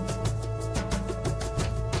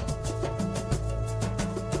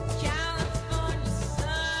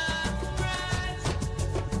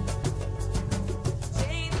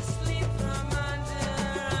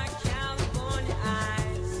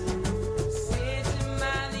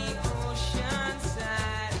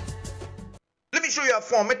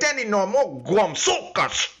 Form it any no more Guam Soca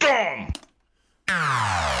Storm.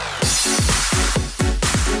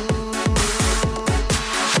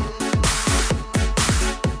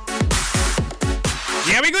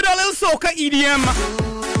 Yeah, we got a little Soca EDM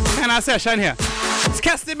kind of session here. It's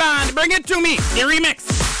Casty Band, bring it to me. A remix.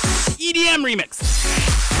 EDM remix.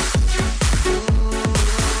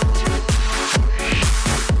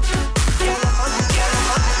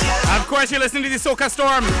 Of course, you're listening to the Soca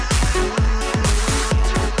Storm.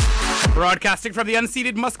 Broadcasting from the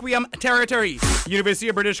unceded Musqueam Territory, University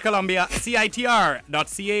of British Columbia,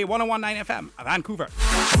 CITR.ca 101.9 FM, Vancouver.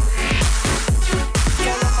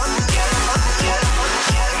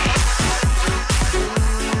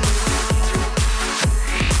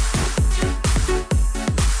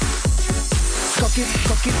 Cock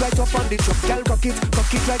it right up on the truck, girl. Cock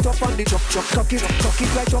it right up on the truck. Cock it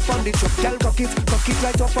right up on the truck, girl. Cock it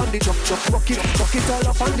right up on the truck. Rock it all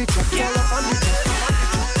up on the truck, all up on the truck.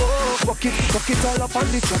 Oh, rock it all up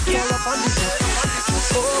on the truck, all up on the truck.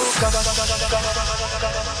 Oh,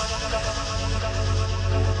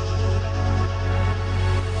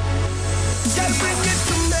 girl, bring it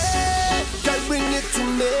to me. Girl, bring it to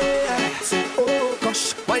me. Say, oh gosh,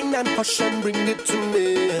 wine and hush and bring it to me.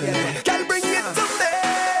 Girl, bring it to me.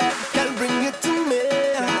 Girl, bring it to me.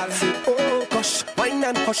 Say, oh gosh, wine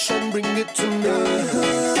and hush and bring it to me.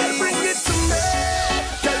 Girl, bring it to me.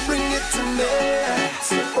 Girl, bring it to me.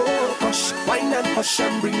 Say, oh gosh, wine and hush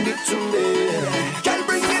and bring it to me. Girl,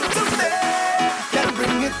 bring it to me. Girl,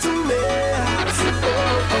 bring it to me. Say,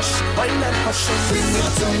 oh gosh, wine and hush and bring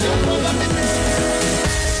it to me.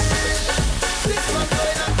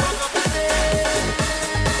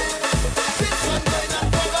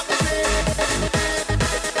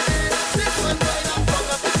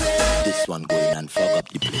 This one going and fuck up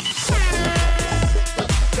the place.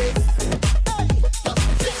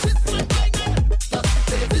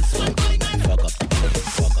 This one going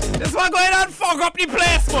go ahead and fuck up the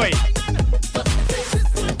place, boy.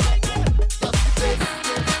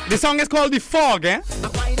 The song is called The Fog, eh?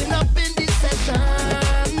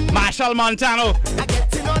 Marshall Montano.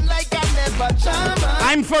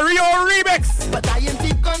 I'm for Rio remix. But I ain't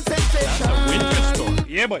deep concentration.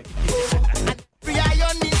 Yeah, boy.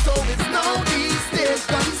 So it's no these days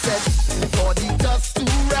concept for the dust to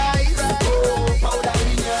rise. Oh, powder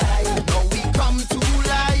in your eye. Now we come to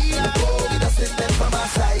life. Oh, we dust in them from our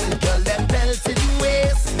side. Girl, them belting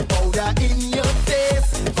waist. Powder in your face.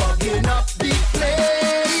 Fogging up the place.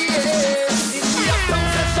 If we have some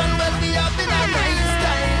session where we have been a nice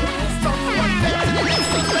time. From one bed to the next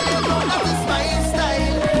one, well, you know that is my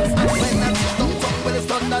style. And when I touch down, talk when it's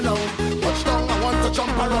thunder now. Touch down, I want to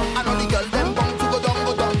jump around. I know the girl them bound to go down.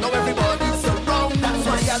 Now everybody's around, that's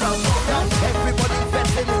why I love it. Everybody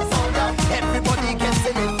fetching it out. Everybody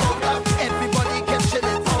getting it out. Everybody catching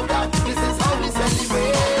it out. This is how we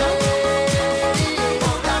celebrate.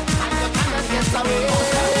 And you cannot get away.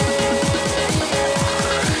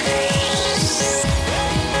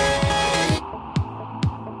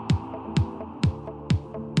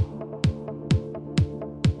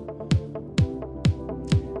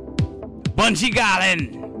 Bunji Garlin.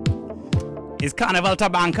 Is Carnival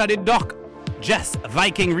Tabanka the Doc Jess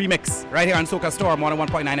Viking remix right here on Soca Storm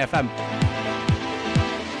 101.9 FM.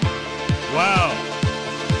 Wow.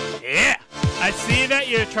 Yeah. I see that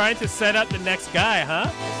you're trying to set up the next guy,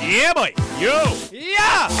 huh? Yeah, boy. Yo.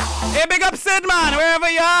 Yeah. Hey, big up Sid, man, wherever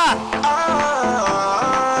you are.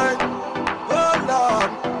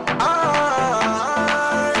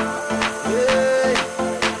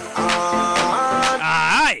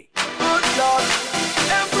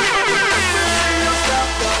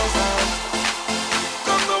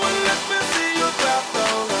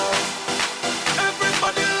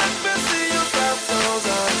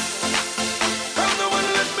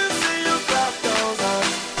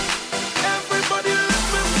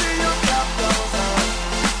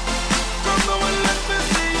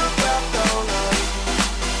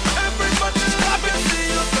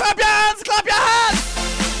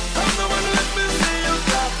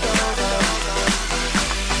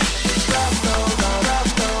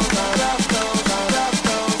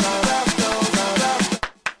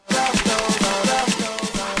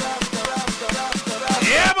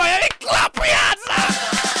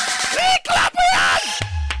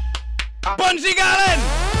 Bunji Garlin!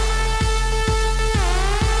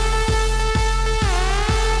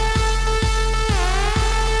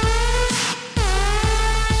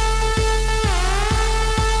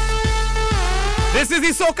 This is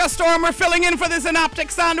the Soca Storm. We're filling in for the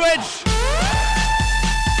Synaptic Sandwich.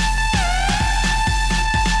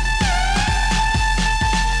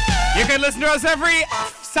 You can listen to us every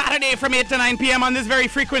Saturday from 8 to 9 p.m. on this very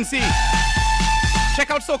frequency.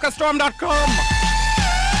 Check out socastorm.com.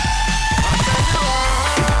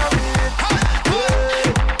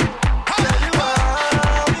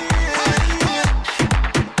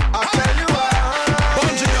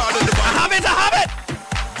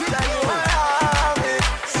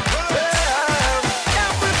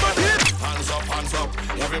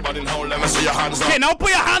 Okay, now put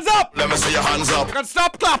your hands up. Let me see your hands up. You can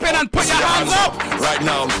stop clapping and put your hands up. Right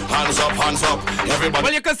now, hands up, everybody.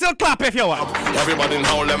 Well, you can still clap if you want. Everybody in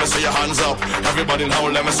home, let me see your hands up. Everybody in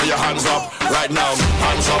home, let me see your hands up. Right now,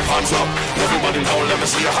 hands up. Everybody in home, let me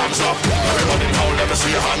see your hands up. Everybody in home, let me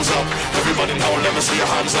see your hands up. Everybody in home, let me see your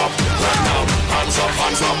hands up. Right now, hands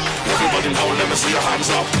up. Everybody in home, let me see your hands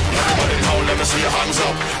up. Everybody in home, let me see your hands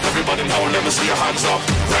up. Everybody in home, let me see your hands up.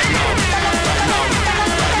 Right now, right now.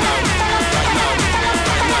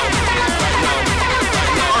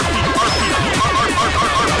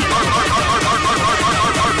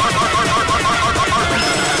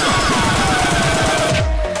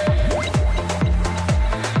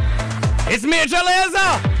 It's Major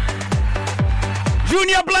Lazer,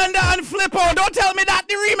 Junior Blender and Flippo. Don't tell me that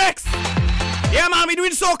the remix. Yeah, man, we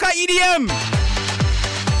doing soca EDM.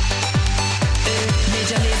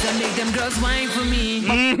 Major Lazer, make them girls whine for me.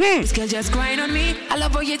 This girl just grind on me. I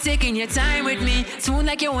love how you're taking your time with me. Soon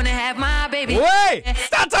like you wanna have my baby. Wait,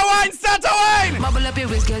 start to wine. Bubble up your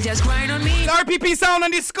waist, girl, just grind on me. RPP sound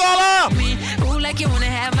on the scholar. Ooh, like you wanna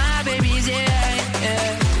have my babies, yeah.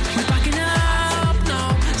 We're packing up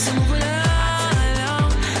now, so move it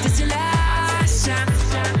along. This your last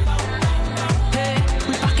chance. Hey,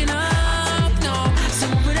 we're packing up now, so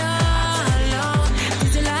move it along.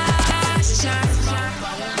 This your last chance.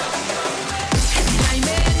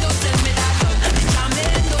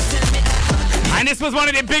 And this was one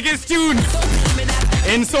of the biggest tunes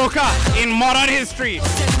in soca in modern history.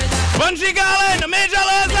 Bunji Garlin, Major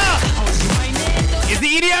Lazer is the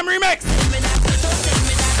EDM remix.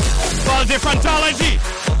 called Differentology.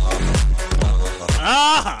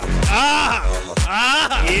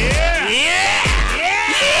 Yeah.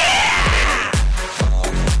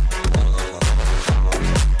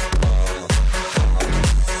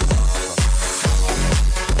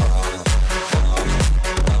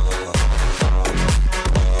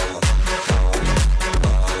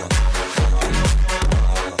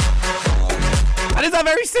 And it's a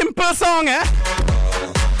very simple song, eh?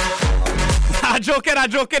 I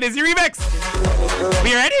joking. It's the remix.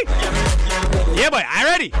 We ready? Yeah, boy, I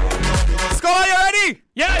ready. Scholar, you ready?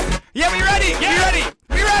 Yes. Yeah, we ready. Yeah. We ready.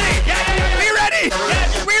 We ready. Yeah. We ready.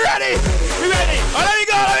 Yes. We ready. We ready. Oh, let me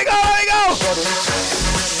go.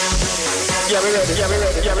 Yeah, we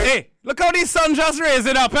ready. Hey, look how the sun just raised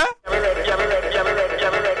it up, eh?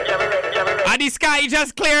 And the sky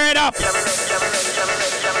just clear it up.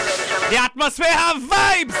 The atmosphere have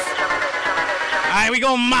vibes. Alright, we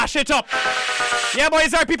gon' mash it up. Yeah,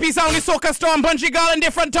 boys, RPP sound, the Soca Storm, Bunchy Girl, and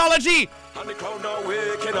Differentology. And the crowd now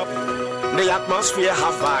waking up. The atmosphere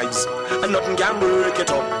have vibes, and nothing can break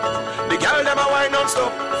it up. The girl them a wine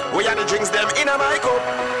non-stop. We are the drinks them in a my cup.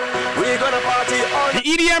 We gonna party on the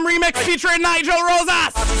EDM remix featuring Nigel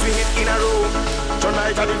Rosas. We hit in a row.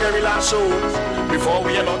 Tonight at the very last show. Before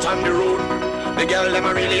we are out on the road. The girl them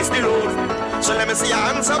a release the road. So let me see your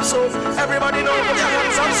hands up, so everybody know, put your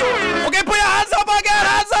hands up, so. Okay, put your hands up again,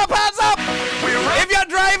 hands up. If you're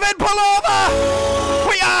driving, pull over.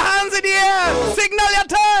 Put your hands in the air, signal your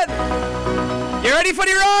turn. You ready for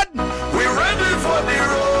the road? We're ready for the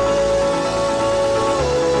road.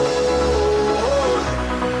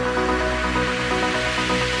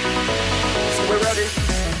 So we're ready,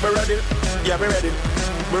 yeah, we're ready, yeah, we're ready,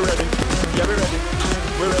 we're ready,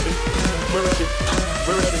 we're ready, we're ready,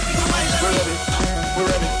 we're ready, we're ready, we're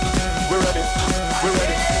ready, we're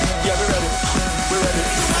ready, yeah, we're ready, we're ready,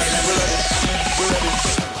 we're ready, we're ready.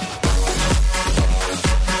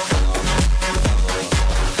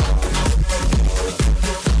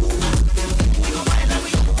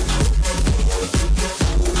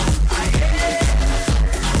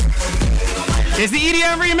 It's the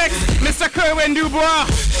EDM remix, Mr. Kerwin Dubois.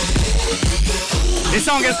 This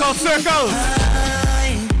song is called Circles.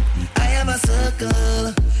 I have a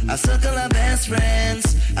circle of best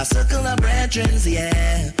friends, a circle of brethren,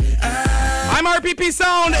 yeah. I'm RPP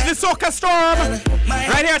Sound, the Soca Storm.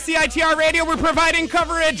 Right here at CITR Radio, we're providing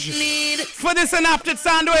coverage for this synaptic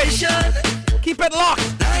sandwich. Keep it locked.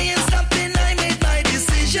 I ain't stopping, I made my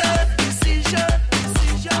decision.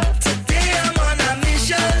 Today I'm on a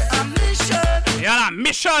mission. You're on a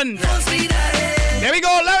mission. There we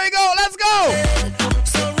go, let's go.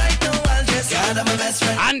 So right now I'll just gather my best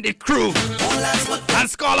friend and the crew and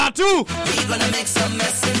Scholar too. We gonna make some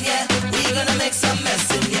mess in here. We gonna make some mess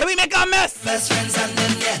in here. Let me make a mess. Best friends and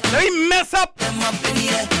them, yeah. Let me mess up. Them up in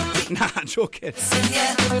here. Nah, joking.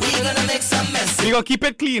 Yeah, we gonna make some mess. We gonna keep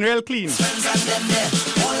it clean, real clean. Friends and them, yeah.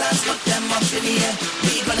 All hands put them up in here.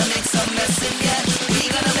 We gonna make some mess in here. We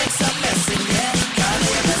gonna make some mess in here.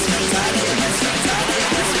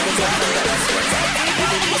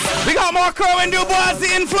 We got more Kerwin Dubois,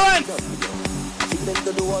 the influence. Feel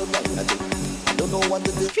to do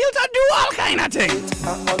all kind of things.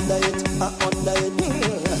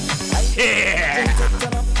 Yeah.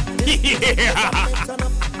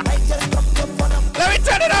 Let me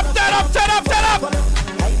turn it up.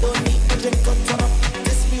 I don't need to drink or turn up.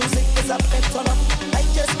 This music is a bit turn up. I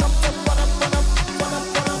just come to fun up.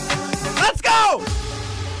 Let's go.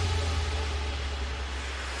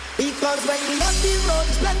 Because when we on the road,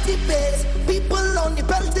 plenty pace. People on the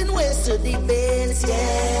belting waist to the base,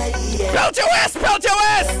 yeah. Belt your waist.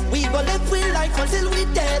 We gon' live with life until we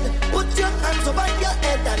dead. Put your hands over your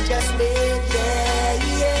head and just wait, yeah.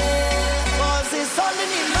 Cause it's all in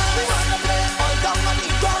the mind. We wanna play all down on the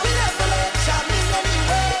ground. We never let shining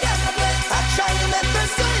anyway. I try to make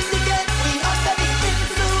us to indicate we under the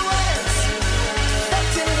influence.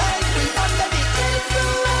 That's in life, we under the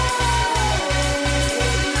influence.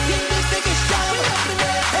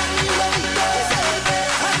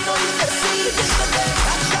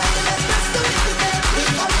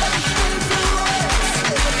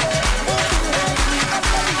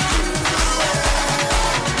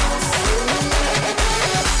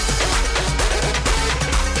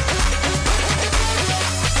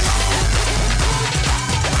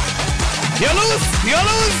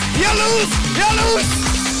 You lose.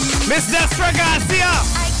 Miss Destra Garcia.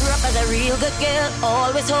 I grew up as a real good girl,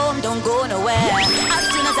 always home, don't go nowhere. As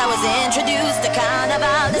soon as I was introduced to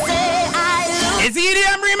Carnival, they say I lose. It's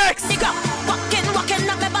EDM remix. Walking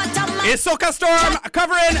up my bottom. It's Soca Storm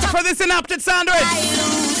covering for the synaptic sandwich.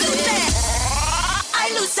 I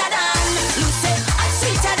lose sadder than, I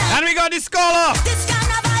sweeter than. And we got the scholar.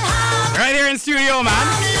 Right here in studio, man.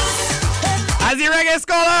 As the reggae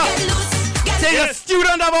scholar. Take a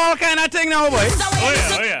student of all kind of thing now, boy.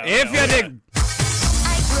 Oh yeah. If you dig.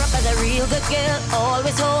 Grew up as a real good girl,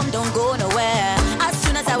 always home, don't go nowhere. As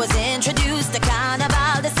soon as I was introduced to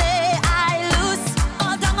carnival, they say I lose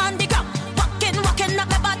all down on the ground. Walking up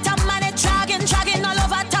my bottom and it dragging all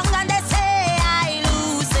over tongue, and they say I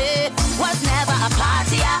lose it. Was never a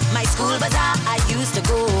party at my school bazaar I used to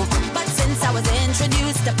go, but since I was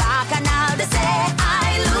introduced to Bacchanal, they say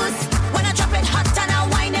I lose. When I drop it hot and I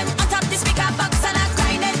whine him on top the speaker box and I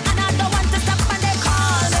grind it, and I don't want to stop and they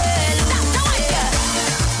call me.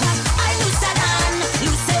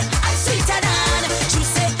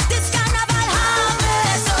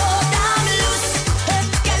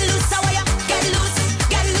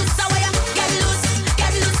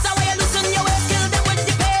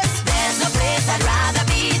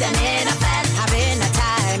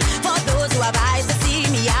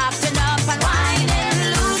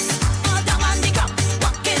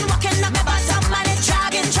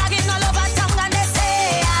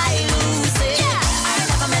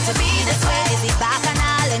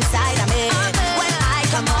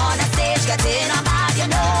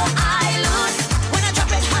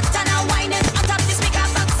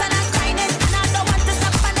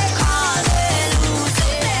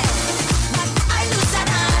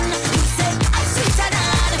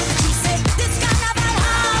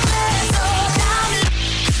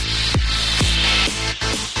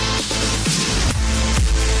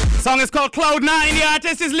 Song is called Cloud 9. The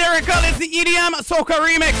artist is Lyrical. It's the EDM Soca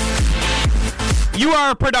remix. You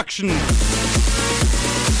are a production.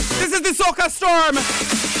 This is the Soca Storm,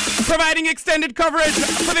 providing extended coverage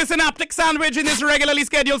for this synaptic sandwich in this regularly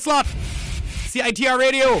scheduled slot. CITR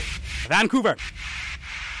Radio, Vancouver.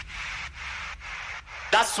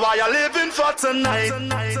 That's why I live in for tonight.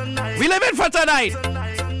 We live in for tonight.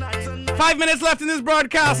 5 minutes left in this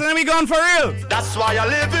broadcast and then we gone for real. That's why I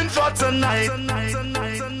live in for tonight.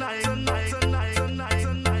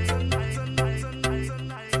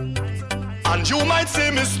 And you might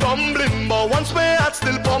see me stumbling, but once my heart's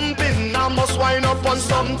still pumping, I must wind up on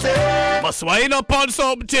something. Must wind up on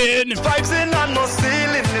something. Vibes in and no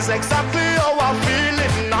ceiling is exactly how I'm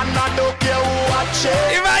feeling, and I don't care who watch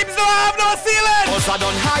it. The vibes don't have no ceiling. Cause I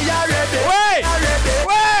don't hire ready. Wait, wait,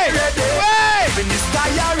 wait. In the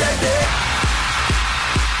sky already.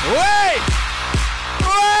 Wait,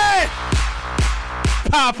 wait.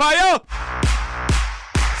 Papa, yo.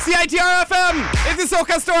 CITR FM is the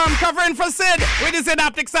Soca Storm covering for Sid with the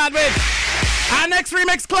Synaptic Sandwich. Our next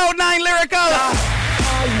remix, Cloud 9 Lyrical.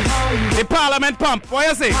 The Parliament Pump. What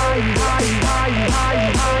you say?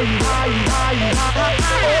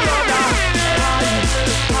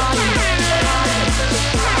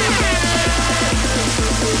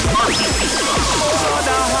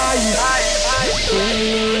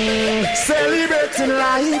 Celebrating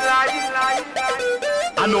life.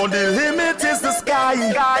 I know the limit is the sky.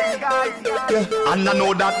 Yeah. And I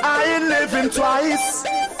know that I ain't living twice.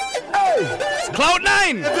 Hey. Cloud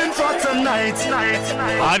 9. Living for tonight.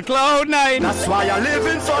 On Cloud 9. That's why I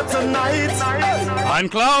living for tonight. On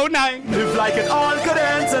Cloud 9. Live like it all could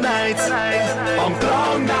end tonight. On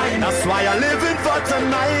Cloud 9. That's why I living for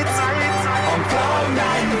tonight. On Cloud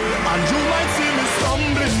 9. And you might see me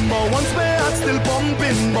stumbling, but once my heart's still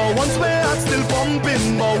pumping, but once my heart's still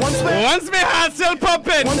pumping, but once my heart's still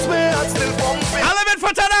pumping, once my heart's still pumping, I live it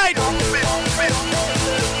for tonight.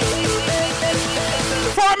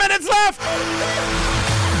 4 minutes left.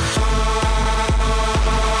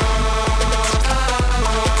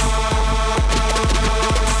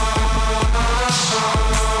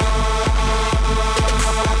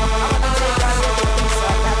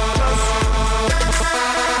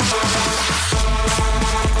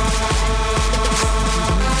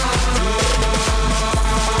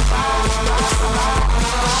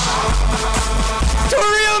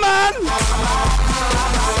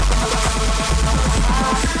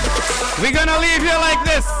 We're gonna leave you like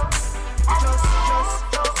this.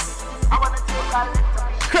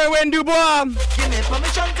 Kerwin Dubois.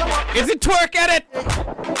 Is it twerk edit?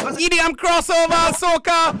 EDM crossover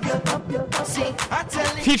Soca.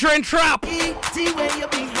 Featuring Trap. Too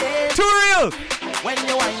real.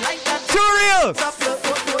 Too real.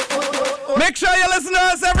 Make sure you listen to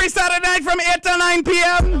us every Saturday night from 8 to 9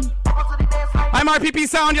 p.m. I'm RPP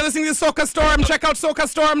Sound. You're listening to Soca Storm. Check out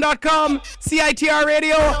socastorm.com. CITR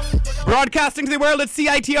Radio. Broadcasting to the world at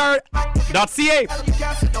CITR.ca.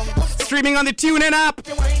 Streaming on the TuneIn app.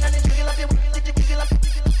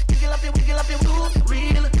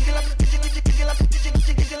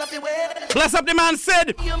 Bless up the man,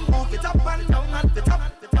 Sid.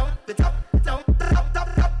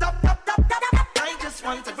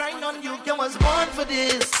 for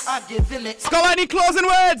this, I'm giving it. Skull, any closing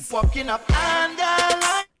words? Walking up and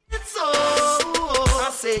down, it's so. I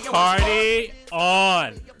say you Party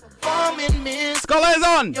on. Skull is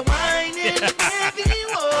on. You're whining, baby,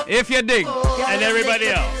 whoa. If you dig. And everybody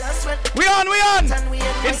else. We on.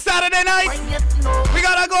 It's Saturday night. We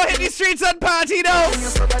gotta go hit the streets and party now.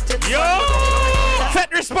 Yo!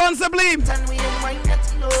 Set responsibly.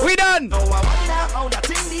 We done.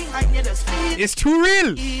 It's too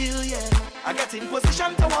real. I get in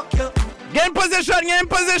position to walk you. Get in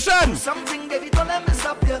position. Something, baby, don't let me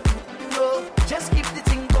stop you. No, just keep the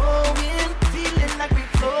thing going. Feeling like we're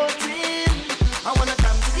floating. I wanna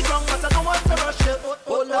come to the ground, but I don't want to rush you.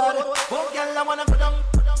 Oh Lord, oh girl, I wanna go down.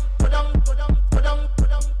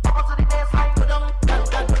 Up to the baseline, go down.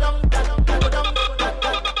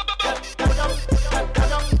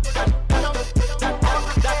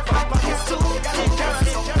 It's too dangerous.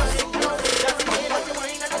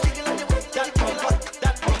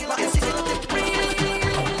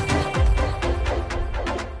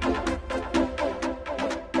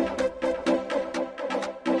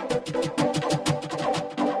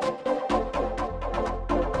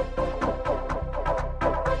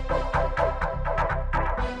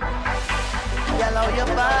 How you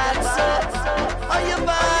bad, so? How you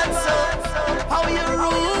bad, so? How you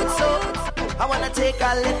rude, so? I wanna take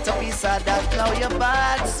a little piece of that. How you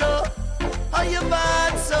bad, so? How you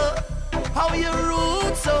bad, so? How you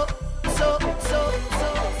rude, so?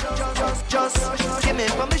 Just give me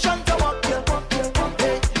permission to walk you.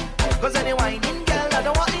 Hey. Cause any whining girl, I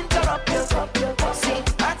don't want to interrupt you. See,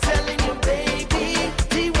 I'm telling you, baby,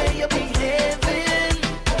 the way you're behaving.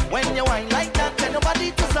 When you whine like that, tell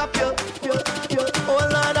nobody to stop you. Oh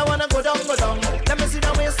Lord, I wanna go down. Let me see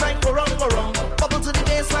the waistline go wrong. Bubble to the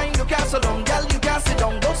baseline, you can't sit down. Girl, you can't sit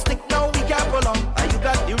down. Don't stick now, we can't prolong. You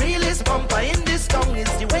got the realest bumper in this town.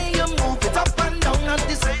 It's the way you move it up and down. Not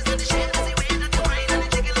the size of the shape, it's the way that you whine and the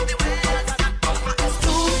jiggle of the way. It's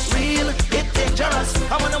too real, it's dangerous.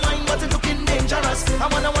 I wanna whine, but it's looking dangerous. I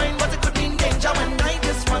wanna whine, but it could mean danger. When I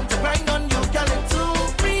just want to grind on you, girl, it's too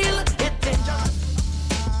real, it's dangerous.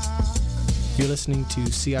 You're listening to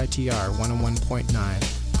CITR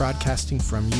 101.9, broadcasting from